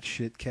garbage. Fat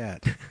Shit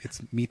Cat.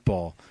 It's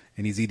Meatball,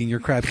 and he's eating your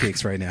crab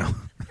cakes right now.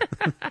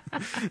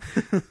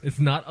 It's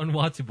not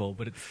unwatchable,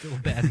 but it's still a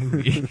bad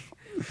movie.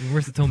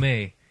 Marissa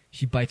Tomei,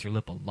 she bites her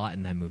lip a lot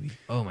in that movie.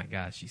 Oh my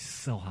gosh, she's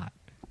so hot.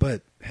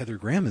 But Heather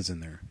Graham is in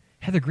there,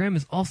 Heather Graham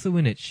is also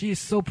in it. She is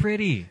so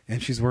pretty.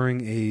 and she's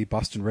wearing a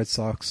Boston Red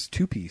Sox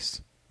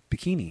two-piece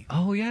bikini.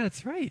 Oh yeah,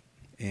 that's right.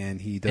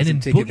 And he in doesn't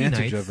take Boogie advantage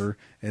Nights- of her.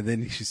 And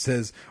then she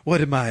says, "What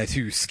am I,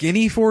 too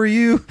skinny for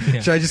you? Yeah.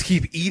 Should I just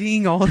keep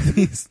eating all of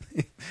these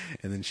things?"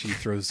 And then she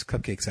throws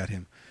cupcakes at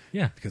him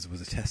Yeah. because it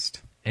was a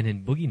test. And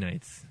in Boogie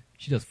Nights,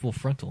 she does full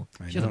frontal.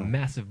 I She has a know.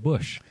 massive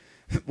bush.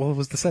 Well, it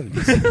was the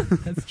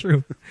 70s. That's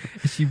true.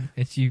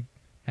 And she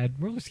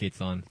had roller skates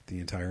on The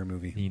entire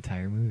movie. the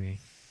entire movie.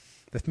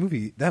 That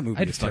movie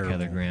I'd is fuck terrible.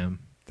 Heather Graham.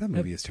 That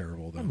movie is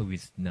terrible, though. That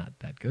movie's not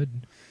that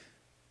good.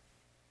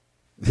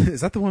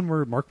 Is that the one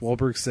where Mark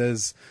Wahlberg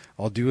says,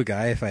 "I'll do a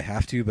guy if I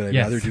have to, but I'd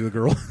Yes. rather do a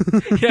girl"?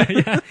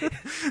 yeah.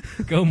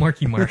 Go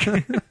Marky Mark.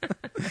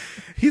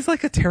 He's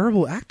like a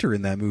terrible actor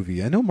in that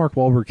movie. I know Mark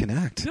Wahlberg can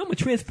act. I'm a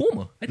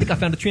transformer. I think I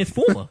found a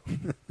transformer.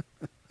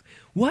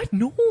 What?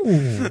 No.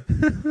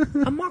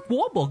 I'm Mark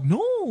Wahlberg.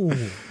 No.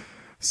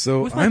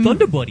 So Where's my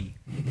Thunder Buddy?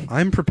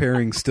 I'm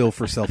preparing still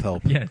for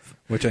self-help, Yes.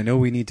 which I know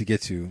we need to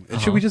get to. Uh-huh.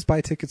 Should we just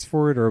buy tickets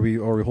for it, or are we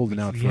holding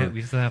out for Yeah, it?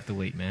 we still have to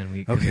wait,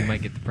 man. 'Cause Okay. we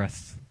might get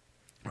depressed.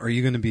 Are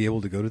you going to be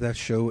able to go to that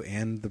show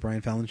and the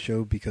Brian Fallon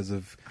show because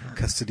of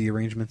custody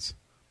arrangements?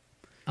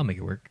 I'll make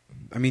it work.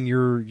 I mean,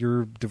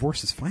 your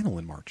divorce is final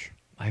in March.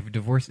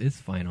 Divorce is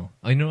final.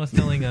 Oh, you know what I was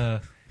telling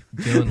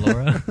Joe and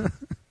Laura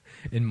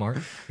in March?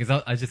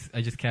 Because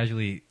I just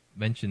casually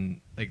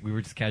mentioned, like, we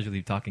were just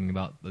casually talking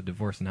about the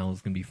divorce and how it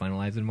was going to be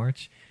finalized in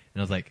March.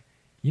 And I was like,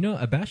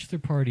 a bachelor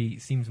party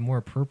seems more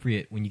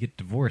appropriate when you get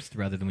divorced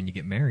rather than when you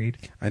get married.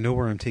 I know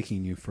where I'm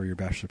taking you for your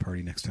bachelor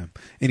party next time.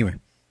 Anyway,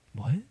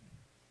 What?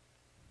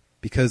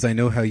 because I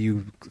know how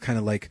you kind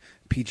of like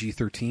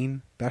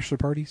PG-13 bachelor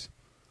parties,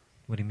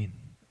 What do you mean?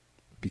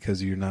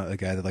 because you're not a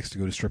guy that likes to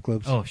go to strip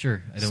clubs. Oh,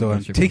 sure. I don't So go to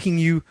I'm strip taking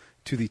you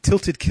to the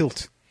Tilted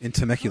Kilt in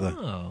Temecula.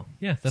 clubs. Oh,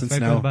 yeah. That's Since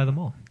right now- by the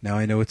mall. Now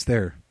I know it's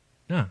there.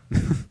 Yeah.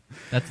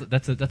 that's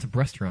a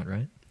restaurant,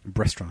 right?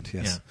 Restaurant,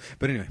 yes. Yeah.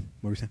 But anyway,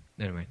 what were you saying?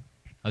 Never mind.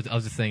 I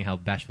was just saying how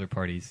bachelor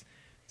parties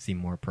seem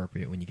more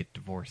appropriate when you get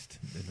divorced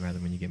rather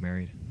than when you get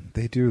married.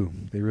 They do.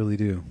 They really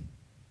do.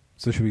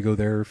 So should we go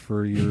there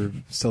for your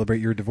celebrate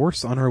your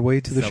divorce on our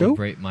way to the show?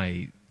 Celebrate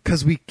my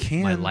Because we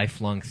can. my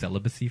lifelong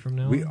celibacy from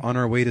now We on. on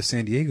our way to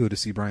San Diego to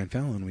see Brian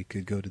Fallon. We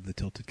could go to the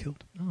Tilted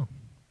Kilt. Oh,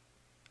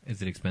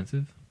 is it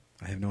expensive?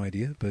 I have no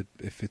idea, but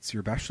if it's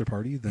your bachelor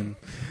party, then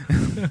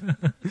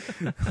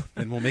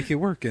then we'll make it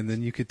work, and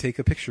then you could take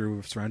a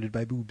picture surrounded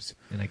by boobs.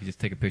 And I could just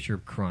take a picture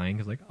of crying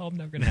because, like, oh, I'm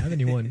never gonna have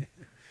anyone.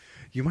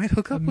 You might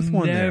hook up with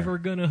one there.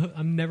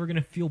 I'm never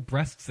gonna feel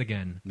breasts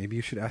again. Maybe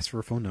you should ask for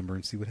a phone number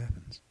and see what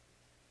happens.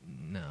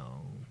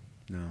 No,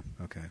 No,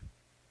 okay.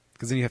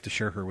 Because then you have to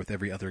share her with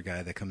every other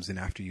guy that comes in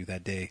after you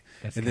that day,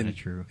 that's and kind then of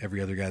true.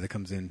 every other guy that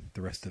comes in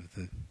the rest of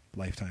the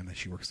lifetime that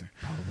she works there.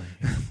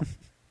 Probably.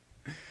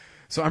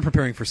 So I'm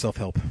preparing for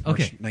self-help.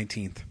 Okay. March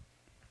 19th.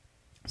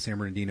 San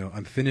Bernardino.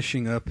 I'm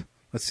finishing up.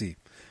 Let's see.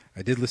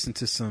 I did listen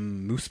to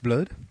some Moose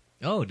Blood.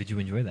 Oh, did you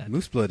enjoy that?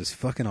 Moose Blood is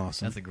fucking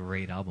awesome. That's a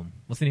great album.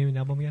 What's the name of the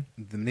album again?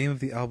 The name of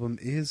the album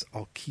is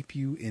I'll Keep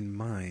You in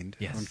Mind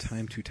Yes. from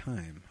Time to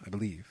Time, I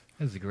believe.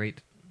 That was a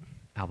great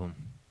album.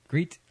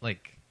 Great,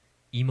 like,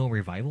 emo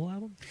revival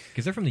album?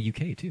 Because they're from the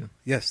UK, too.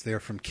 Yes, they are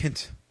from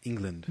Kent,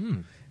 England. Hmm.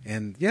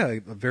 And yeah, a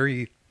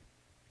very,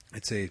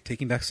 I'd say,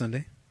 Taking Back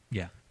Sunday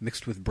Yeah.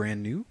 mixed with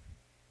Brand New.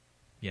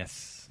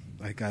 Yes.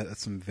 I got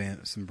some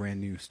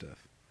brand new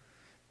stuff.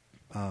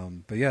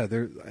 But yeah,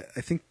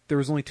 I think there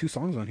was only 2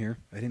 songs on here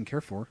I didn't care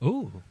for.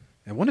 Ooh.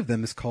 And one of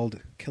them is called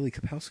Kelly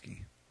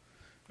Kapowski.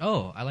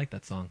 Oh, I like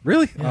that song.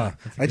 Really? Yeah,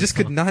 that's a I good just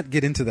could song. not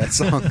get into that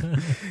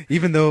song,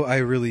 even though I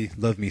really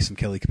love me some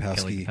Kelly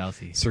Kapowski,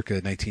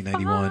 circa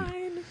 1991.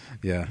 Fine.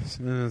 Yeah,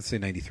 let's say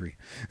 93.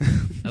 I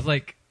was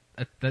like,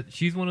 that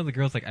she's one of the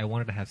girls like I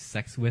wanted to have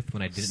sex with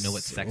when I didn't know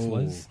what sex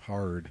was.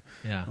 Hard.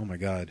 Yeah. Oh my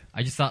God.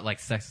 I just thought like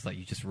sex is like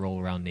you just roll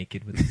around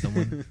naked with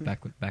someone back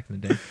in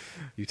the day.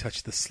 You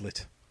touched the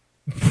slit.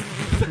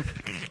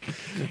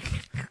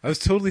 I was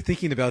totally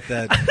thinking about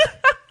that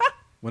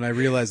when I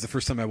realized the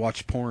first time I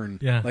watched porn.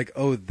 Yeah. Like,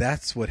 oh,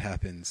 that's what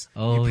happens.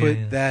 Oh, you put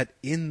yeah. that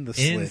in the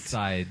slit.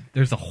 Inside.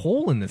 There's a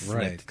hole in the slit.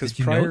 Right. Because Did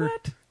you know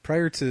that?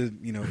 prior to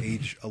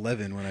age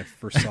 11 when I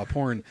first saw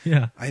porn,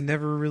 Yeah. I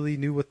never really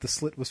knew what the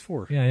slit was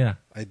for. Yeah.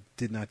 I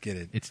did not get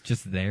it. It's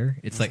just there.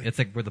 It's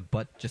like where the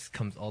butt just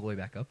comes all the way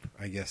back up.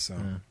 I guess so.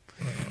 Yeah.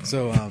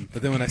 So,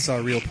 but then when I saw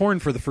real porn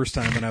for the first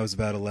time when I was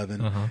about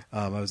 11,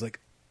 I was like,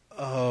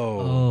 oh,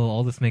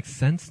 all this makes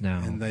sense now.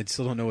 and I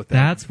still don't know what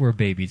That's where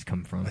babies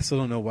come from. I still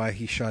don't know why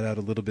he shot out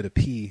a little bit of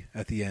pee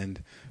at the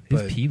end.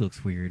 His But pee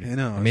looks weird. I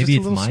know. Or maybe just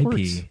it's a little my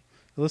squirts. pee.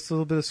 Just a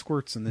little bit of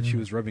squirts, and then she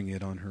was rubbing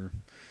it on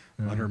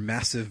her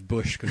massive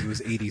bush because it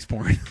was 80s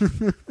porn.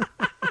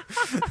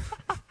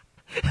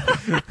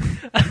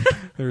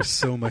 There's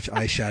so much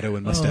eyeshadow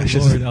and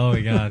mustaches. Oh, Lord. Oh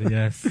my God,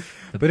 yes. The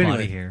But body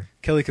anyway, hair.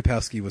 Kelly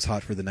Kapowski was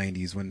hot for the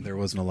 90s when there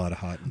wasn't a lot of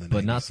hot in the 90s.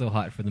 But not so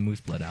hot for the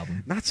Moose Blood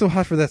album. Not so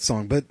hot for that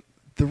song, but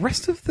the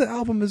rest of the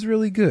album is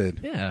really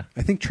good. Yeah.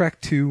 I think track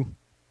 2,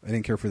 I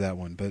didn't care for that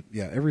one, but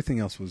yeah, everything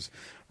else was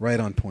right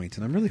on point,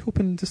 and I'm really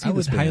hoping to see I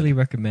this would band. highly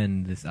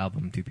recommend this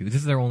album to people. This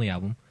is their only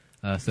album.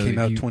 So Came if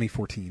out you,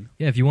 2014.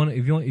 Yeah, if you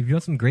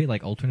want some great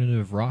like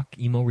alternative rock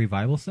emo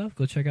revival stuff,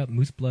 go check out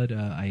Moose Blood.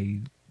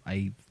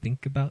 I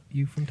think about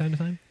you from time to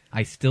time.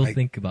 I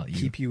think about you.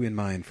 Keep you in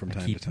mind from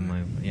time to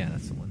time. Yeah,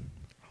 that's the one.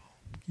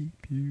 Keep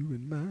you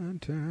in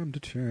mind time to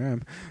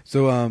time.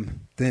 So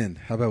then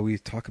how about we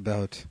talk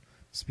about,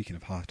 speaking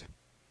of hot,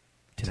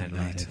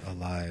 Tonight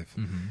Alive.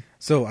 Mm-hmm.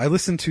 So I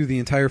listened to the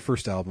entire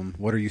first album,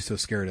 What Are You So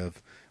Scared Of,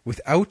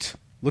 without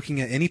looking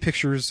at any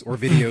pictures or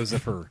videos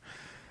of her.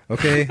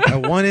 Okay, I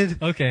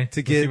wanted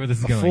to get a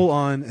full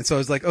on, and so I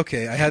was like,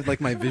 okay, I had like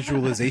my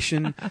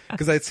visualization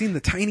because I had seen the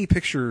tiny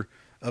picture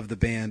of the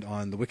band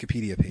on the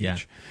Wikipedia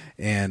page,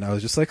 and I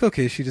was just like,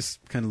 okay, she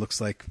just kind of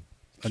looks like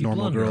a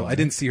normal girl. I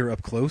didn't see her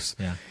up close,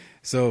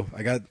 so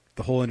I got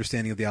the whole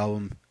understanding of the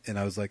album, and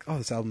I was like, oh,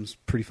 this album's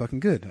pretty fucking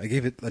good. I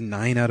gave it a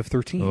 9 out of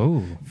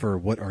 13 for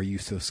What Are You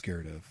So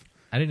Scared Of.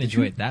 I didn't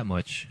enjoy it that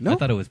much. No? I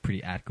thought it was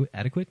pretty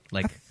adequate,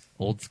 like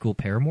old school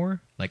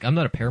Paramore. Like I'm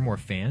not a Paramore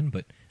fan,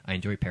 but I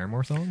enjoy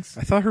Paramore songs.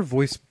 I thought her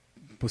voice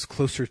was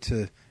closer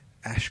to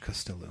Ash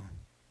Costello.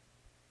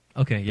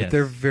 Okay, yes. But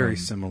they're very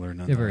similar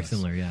nonetheless. They're very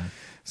similar, yeah.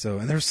 So,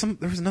 and there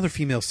was another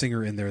female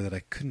singer in there that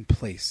I couldn't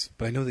place,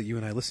 but I know that you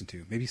and I listened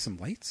to. Maybe some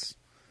Lights?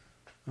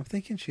 I'm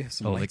thinking she has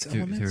some Lights like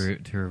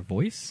elements. to her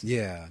voice?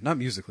 Yeah, not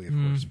musically, of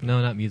course. But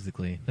no, not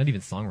musically. Not even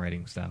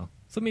songwriting style.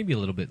 So maybe a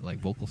little bit like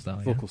vocal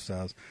style. Vocal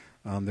styles.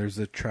 There's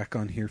a track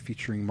on here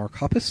featuring Mark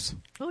Hoppus.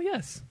 Oh,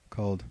 yes.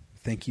 Called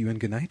Thank You and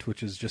Goodnight,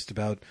 which is just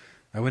about,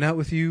 I went out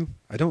with you,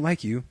 I don't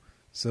like you,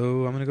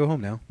 so I'm going to go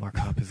home now. Mark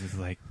Hoppus is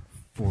like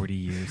 40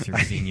 years her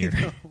senior.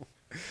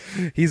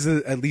 He's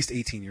at least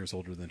 18 years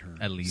older than her.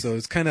 At least. So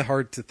it's kind of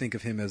hard to think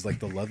of him as like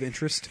the love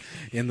interest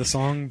in the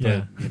song,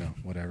 but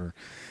whatever.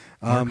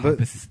 Mark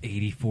Hoppus is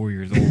 84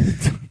 years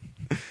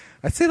old.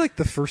 I'd say like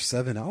the first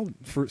seven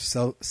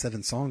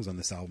songs on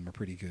this album are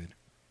pretty good,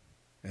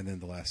 and then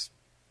the last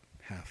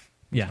half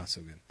was not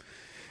so good.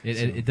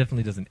 It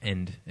definitely doesn't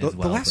end as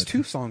well. The last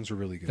 2 songs are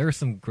really good. There's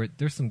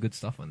some good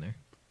stuff on there.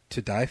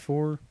 To Die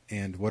For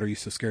and What Are You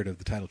So Scared Of,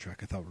 the title track,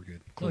 I thought were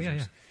good. Closers. Oh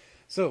yeah.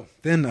 So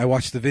then I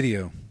watched the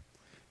video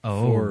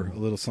for Oh. a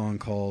little song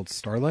called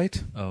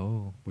Starlight,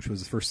 Oh. which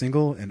was the first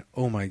single, and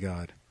oh my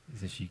god,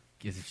 Isn't she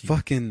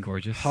fucking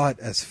gorgeous? hot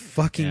as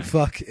fucking Yeah.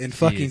 fuck and She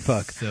fucking is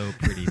fuck. So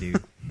pretty,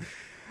 dude.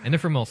 And they're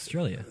from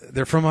Australia.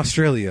 They're from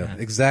Australia,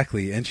 Yeah.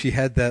 exactly. And she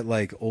had that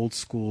like old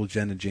school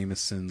Jenna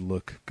Jameson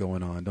look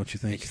going on, don't you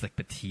And think? she's like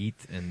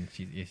petite, and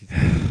she's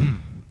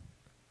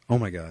Oh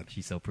my god.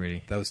 she's so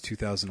pretty. That was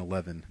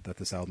 2011 that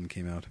this album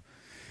came out.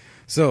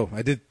 So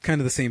I did kind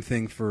of the same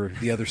thing for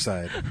The Other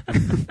Side,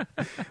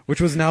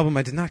 which was an album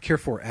I did not care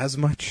for as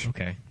much.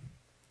 Okay.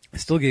 I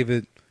still gave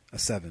it a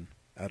 7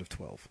 out of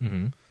 12.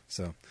 Mm-hmm.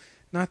 So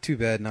not too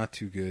bad, not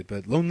too good.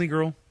 But Lonely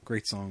Girl,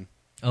 great song.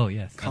 Oh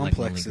yes.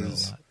 Complexes. I like Lonely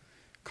Girl a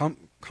lot.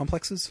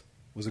 Complexes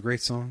was a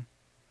great song.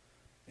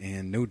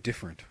 And No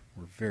Different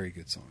were very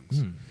good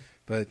songs.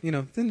 But,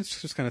 then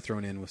it's just kind of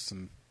thrown in with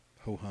some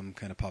ho-hum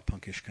kind of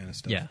pop-punkish kind of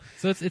stuff. Yeah.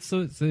 So it's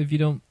so if you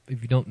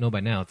don't know by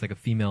now, it's like a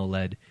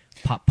female-led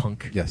pop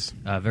punk. Yes.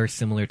 Very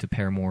similar to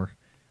Paramore,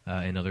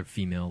 and other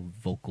female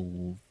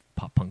vocal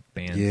pop punk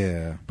bands.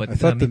 Yeah. But I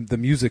thought the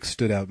music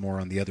stood out more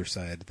on The Other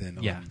Side than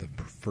on the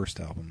first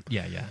album.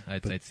 Yeah.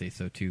 I'd say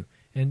so too.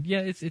 And yeah,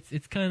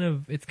 it's kind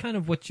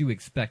of what you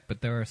expect, but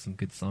there are some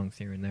good songs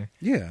here and there.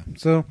 Yeah.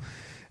 So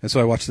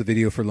I watched the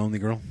video for Lonely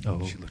Girl.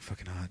 Oh. She looked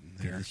fucking hot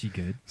in there. Is she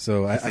good?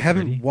 So I Is it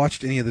haven't pretty?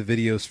 watched any of the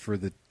videos for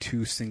the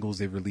 2 singles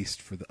they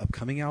released for the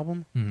upcoming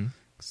album. Mm-hmm.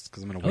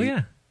 Because I'm going to wait. Oh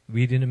yeah.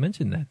 we didn't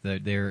mention that.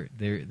 They're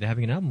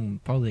having an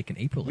album probably like in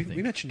April. I think.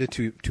 We mentioned it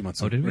 2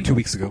 months Oh, ago, did we? or 2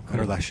 weeks ago Cool. at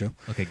our last show.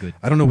 Okay, good.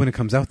 I don't know when it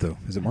comes out though.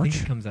 Is it I March?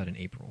 think it comes out in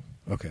April.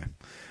 Okay.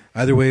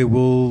 Either way,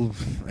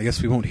 I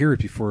guess we won't hear it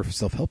before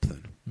self-help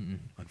then. Mm-mm.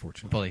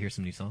 Unfortunately. We'll probably hear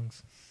some new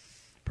songs.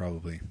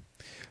 Probably.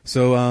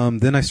 So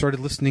then I started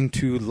listening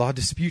to La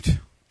Dispute.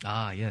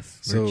 Ah, yes.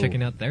 So- We're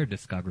checking out their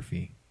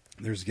discography.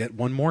 There's yet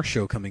one more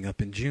show coming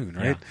up in June,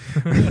 right?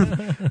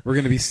 Yeah. We're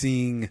going to be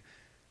seeing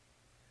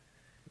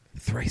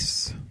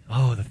Thrice.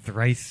 Oh, the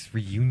Thrice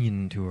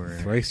reunion tour.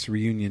 Thrice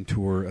reunion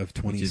tour of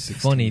 2016. Which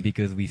is funny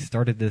because we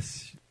started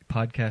this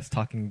podcast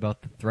talking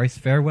about the Thrice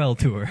farewell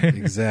tour.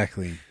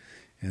 Exactly.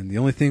 And the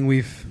only thing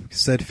we've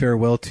said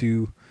farewell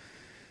to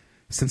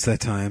since that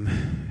time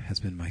has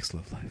been Mike's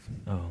Love Life.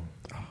 Oh,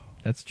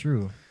 that's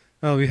true.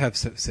 Well, we have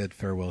said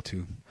farewell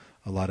to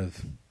a lot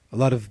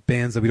of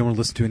bands that we don't want to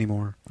listen to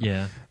anymore.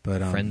 Yeah.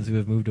 But Friends who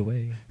have moved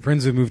away.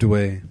 friends who moved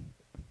away,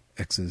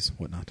 exes,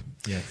 whatnot.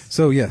 Yes.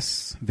 So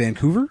yes,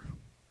 Vancouver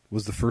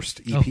was the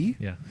first EP. Oh,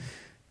 yeah.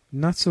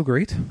 Not so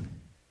great.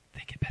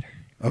 They get better.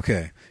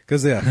 Okay,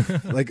 because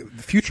like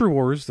Future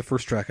Wars, the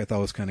first track I thought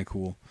was kind of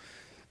cool,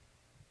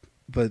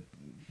 but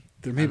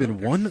there may have been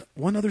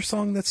one other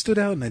song that stood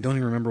out, and I don't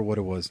even remember what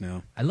it was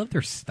now. I love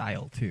their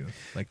style too.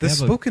 Like The they have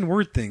spoken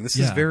word thing. This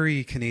is Yeah.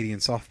 very Canadian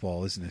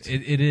softball, isn't it?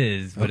 It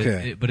is, but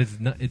Okay. but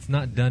it's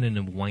not done in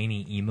a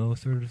whiny emo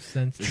sort of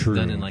sense. It's True.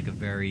 done in like a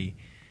very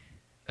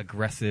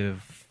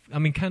aggressive. I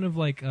mean, kind of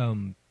like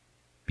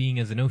Being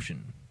as an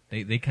Ocean.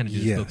 They kind of do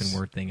the Yes. spoken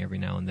word thing every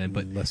now and then,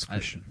 but Less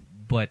Christian.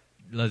 But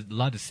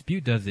La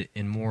Dispute does it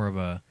in more of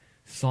a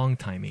song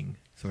timing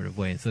sort of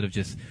way, instead of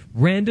just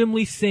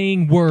randomly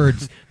saying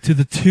words to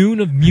the tune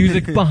of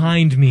music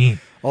behind me.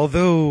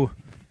 Although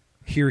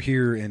Here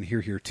Here and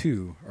Here Here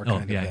Too are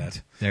kind of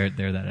that. They're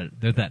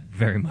that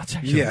very much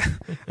actually. Yeah.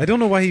 I don't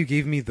know why you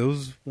gave me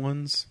those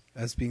ones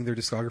as being their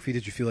discography.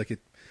 Did you feel like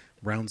it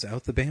rounds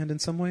out the band in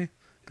some way?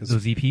 'Cause-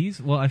 Those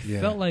EPs? Well, I Yeah,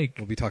 felt like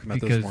we'll be talking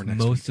about those because more next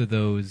most of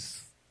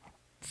those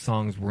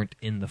songs weren't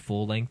in the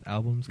full length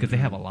albums, because they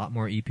have a lot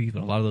more EPs,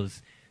 but a lot of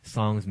those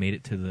songs made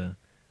it to the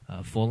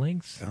full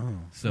lengths. Oh,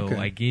 So okay.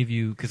 I gave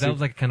you, because that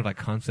was like kind of a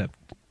concept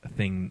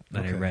thing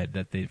that I Okay. read,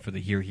 that they for the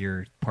Here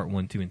Here Part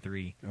 1, 2, and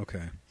 3.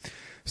 Okay.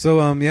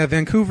 So, yeah,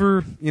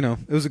 Vancouver,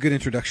 it was a good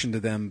introduction to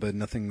them, but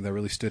nothing that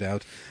really stood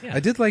out. Yeah. I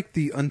did like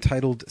the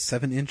Untitled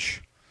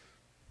 7-inch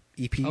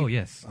EP. Oh,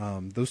 yes.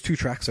 Those 2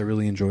 tracks I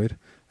really enjoyed.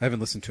 I haven't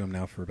listened to them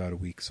now for about a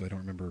week, so I don't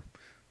remember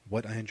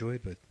what I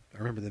enjoyed, but I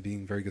remember them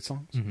being very good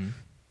songs. Mm-hmm.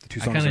 The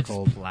 2 I songs kind are of just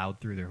called... plowed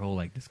through their whole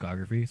like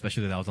discography,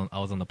 especially that I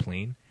was on the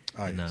plane.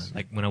 And yes.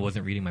 like when I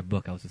wasn't reading my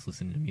book, I was just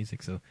listening to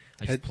music, so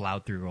I just Had-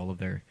 plowed through all of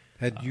their.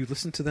 Had you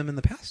listened to them in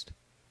the past?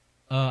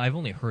 I've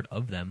only heard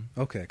of them.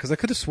 Okay, because I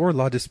could have swore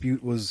La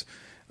Dispute was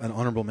an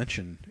honorable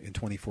mention in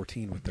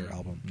 2014 with their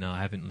album. No,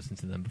 I haven't listened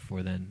to them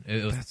before then.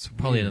 It was That's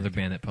probably weird. another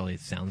band that probably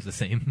sounds the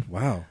same.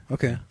 Wow.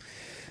 Okay.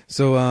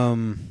 So,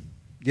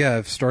 yeah,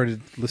 I've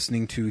started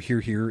listening to Here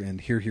Here and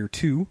Here Here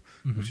 2,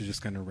 which is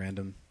just kind of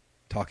random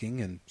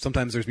talking, and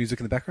sometimes there's music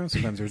in the background,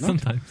 sometimes there's not.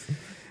 Sometimes.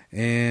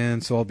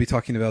 And so I'll be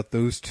talking about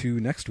those 2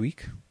 next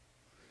week.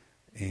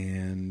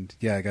 And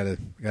yeah, I gotta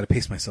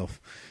pace myself.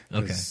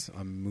 'Cause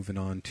I'm moving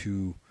on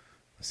to,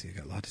 let's see, I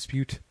got La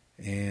Dispute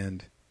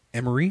and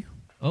Emery.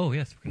 Oh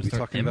yes, we're We'll going be to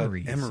start talking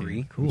Emery. about Emery.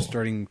 soon. Cool. I'm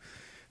starting.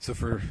 So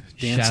for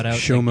Dance Shout out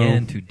Shomo,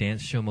 again to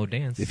Dance Shomo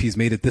Dance. if he's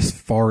made it this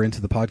far into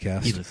the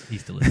podcast. he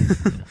still listens.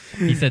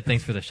 Yeah. He said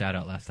thanks for the shout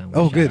out last time.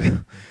 Oh, Shout good.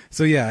 out.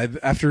 So yeah,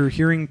 after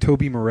hearing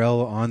Toby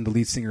Morell on the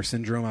Lead Singer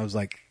Syndrome, I was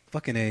like,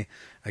 "Fucking A,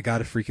 I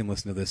gotta freaking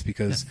listen to this,"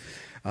 because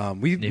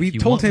we And if you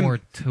told want him more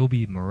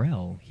Toby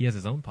Morell, he has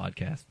his own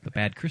podcast, the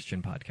Bad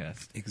Christian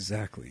Podcast,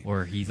 exactly.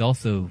 or he's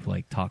also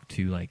like talked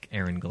to like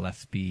Aaron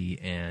Gillespie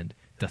and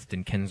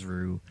Dustin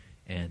Kensrue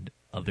and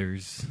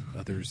others,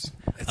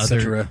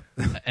 etc.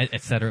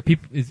 etc.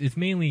 People, it's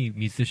mainly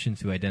musicians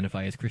who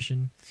identify as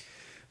Christian.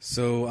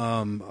 So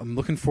I'm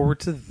looking forward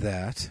to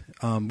that.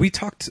 We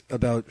talked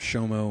about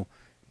Shomo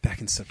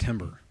back in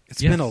September.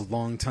 It's Yes. been a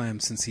long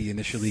time since he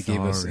initially gave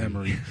us Sorry.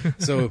 Emery.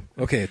 So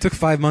okay, it took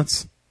 5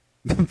 months.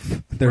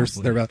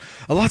 Roughly.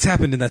 A lot's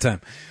happened in that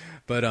time.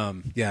 But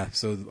yeah,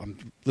 so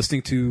I'm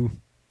listening to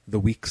The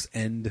Week's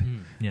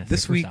End Yes,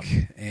 this their week, first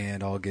album.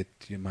 and I'll get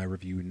my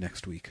review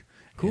next week.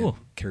 Cool.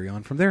 And carry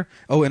on from there.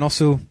 Oh, and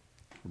also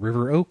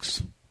River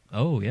Oaks,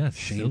 Oh yes,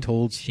 Shane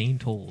Told.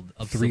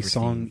 of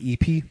 3-song Silverstein.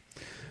 EP.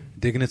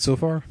 Digging it so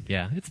far.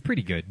 Yeah, it's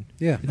pretty good.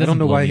 Yeah, It I doesn't don't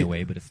know blow why. me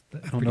away, but it's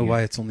I don't know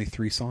why it's only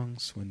 3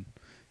 songs when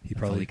he That's all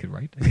probably he could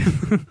write.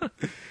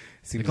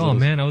 seems Like, a oh little-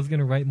 man, I was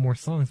gonna write more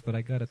songs, but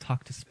I gotta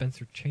talk to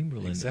Spencer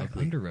Chamberlain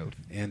Exactly. of Underoath.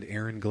 And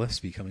Aaron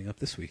Gillespie coming up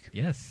this week.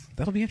 Yes,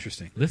 That'll be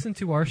interesting. listen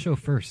to our show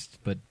first,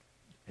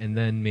 and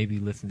then maybe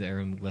listen to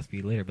Aaron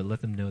Gillespie later. But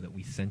let them know that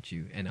we sent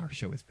you, and our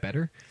show is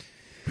better.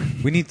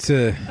 We need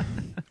to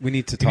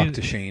talk need-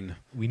 to Shane.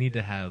 We need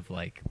to have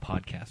like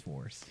podcast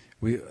wars.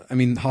 I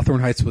mean,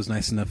 Hawthorne Heights was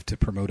nice enough to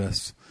promote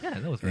us. Yeah,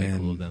 that was very And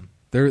cool of them.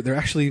 They're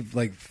actually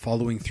like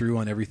following through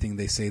on everything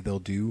they say they'll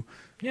do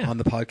on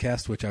the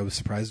podcast, which I was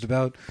surprised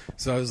about.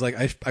 So I was like,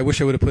 I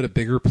wish I would have put a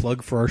bigger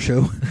plug for our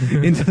show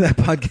into that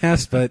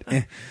podcast, but.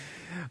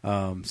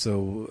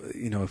 So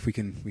if we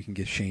can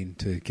get Shane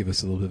to give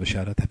us a little bit of a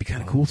shout out, that'd be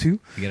kind of cool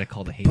too. We gotta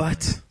call the hate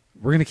But line.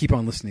 we're gonna keep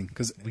on listening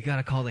because We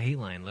gotta call the hate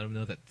line. Let them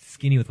know that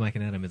Skinny with Mike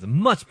and Adam is a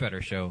much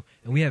better show,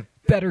 and we have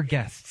better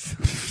guests.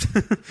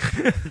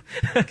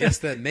 guess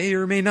that may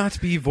or may not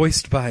be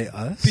voiced by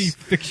us. Be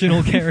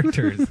fictional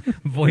characters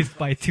voiced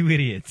by two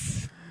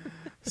idiots.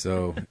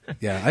 So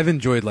yeah, I've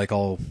enjoyed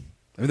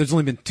there's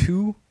only been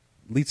 2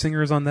 lead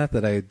singers on that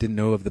I didn't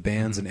know of the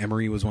bands, and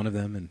Emery was one of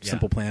them, and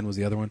Simple Plan was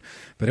the other one.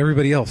 But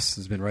everybody else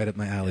has been right up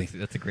my alley.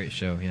 That's a great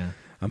show. Yeah,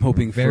 I'm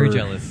hoping very for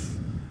jealous.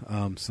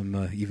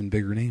 Some even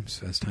bigger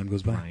names as time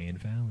goes by. Brian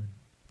Fallon.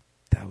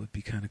 That would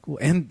be kind of cool.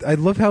 And I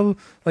love how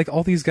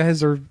all these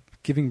guys are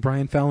giving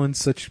Brian Fallon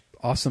such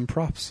awesome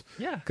props.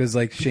 Yeah, because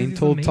Shane he's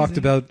talked amazing.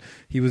 about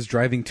he was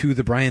driving to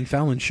the Brian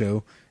Fallon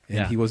show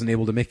and he wasn't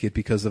able to make it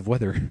because of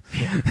weather.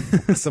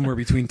 Somewhere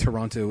between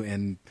Toronto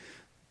and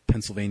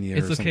Pennsylvania.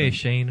 It's or okay, something.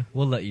 Shane.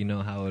 We'll let you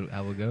know how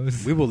it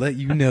goes. We will let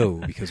you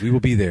know because we will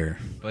be there.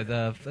 But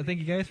thank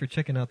you guys for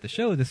checking out the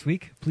show this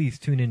week. Please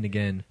tune in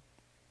again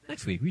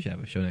next week. We should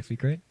have a show next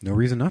week, right? No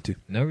reason not to.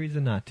 No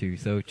reason not to.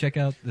 So check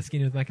out the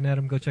Skinny with Mike and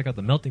Adam. Go check out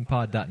the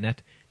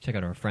meltingpod.net. Check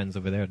out our friends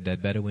over there,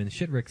 Dead Bedouins,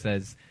 Shit Rick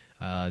Says,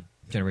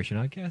 Generation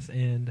Oddcast,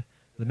 and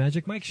the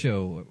Magic Mike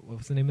Show.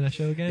 What's the name of that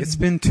show again? It's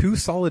been 2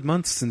 solid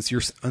months since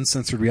your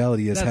Uncensored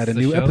Reality has That's had a the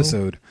new show.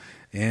 episode.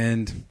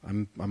 And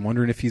I'm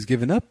wondering if he's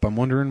given up. I'm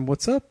wondering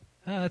what's up.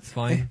 That's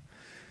fine.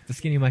 The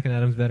Skinny Mike and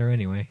Adam's better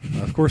anyway.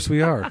 Of course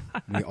we are.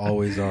 We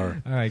always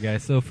are. All right,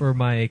 guys. So for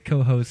my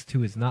co-host,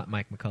 who is not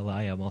Mike McCullough,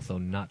 I am also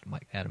not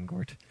Adam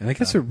Gort. And I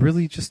guess it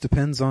really just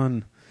depends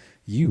on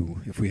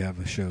you if we have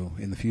a show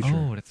in the future.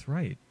 Oh, that's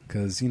right.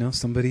 Because,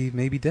 somebody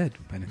may be dead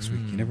by next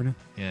week. You never know.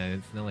 Yeah,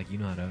 it's not like you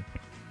know how to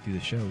do the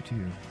show, too.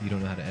 You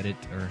don't know how to edit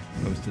or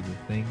post to the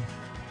thing.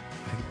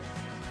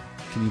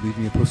 Can you leave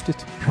me a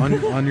Post-it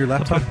on your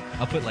laptop?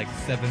 I'll put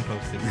 7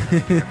 Post-its. All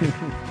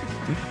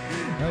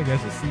right,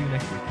 guys. We'll see you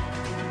next week.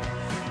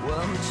 Well,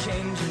 I'm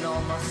changing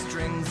all my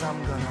strings.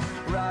 I'm gonna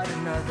write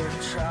another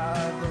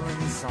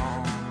traveling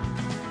song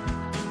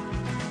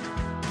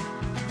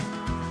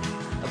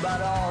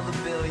about all the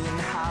billion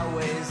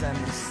highways and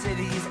the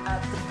cities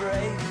at the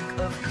break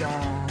of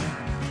dawn.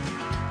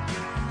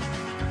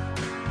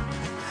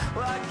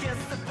 Well, I guess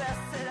the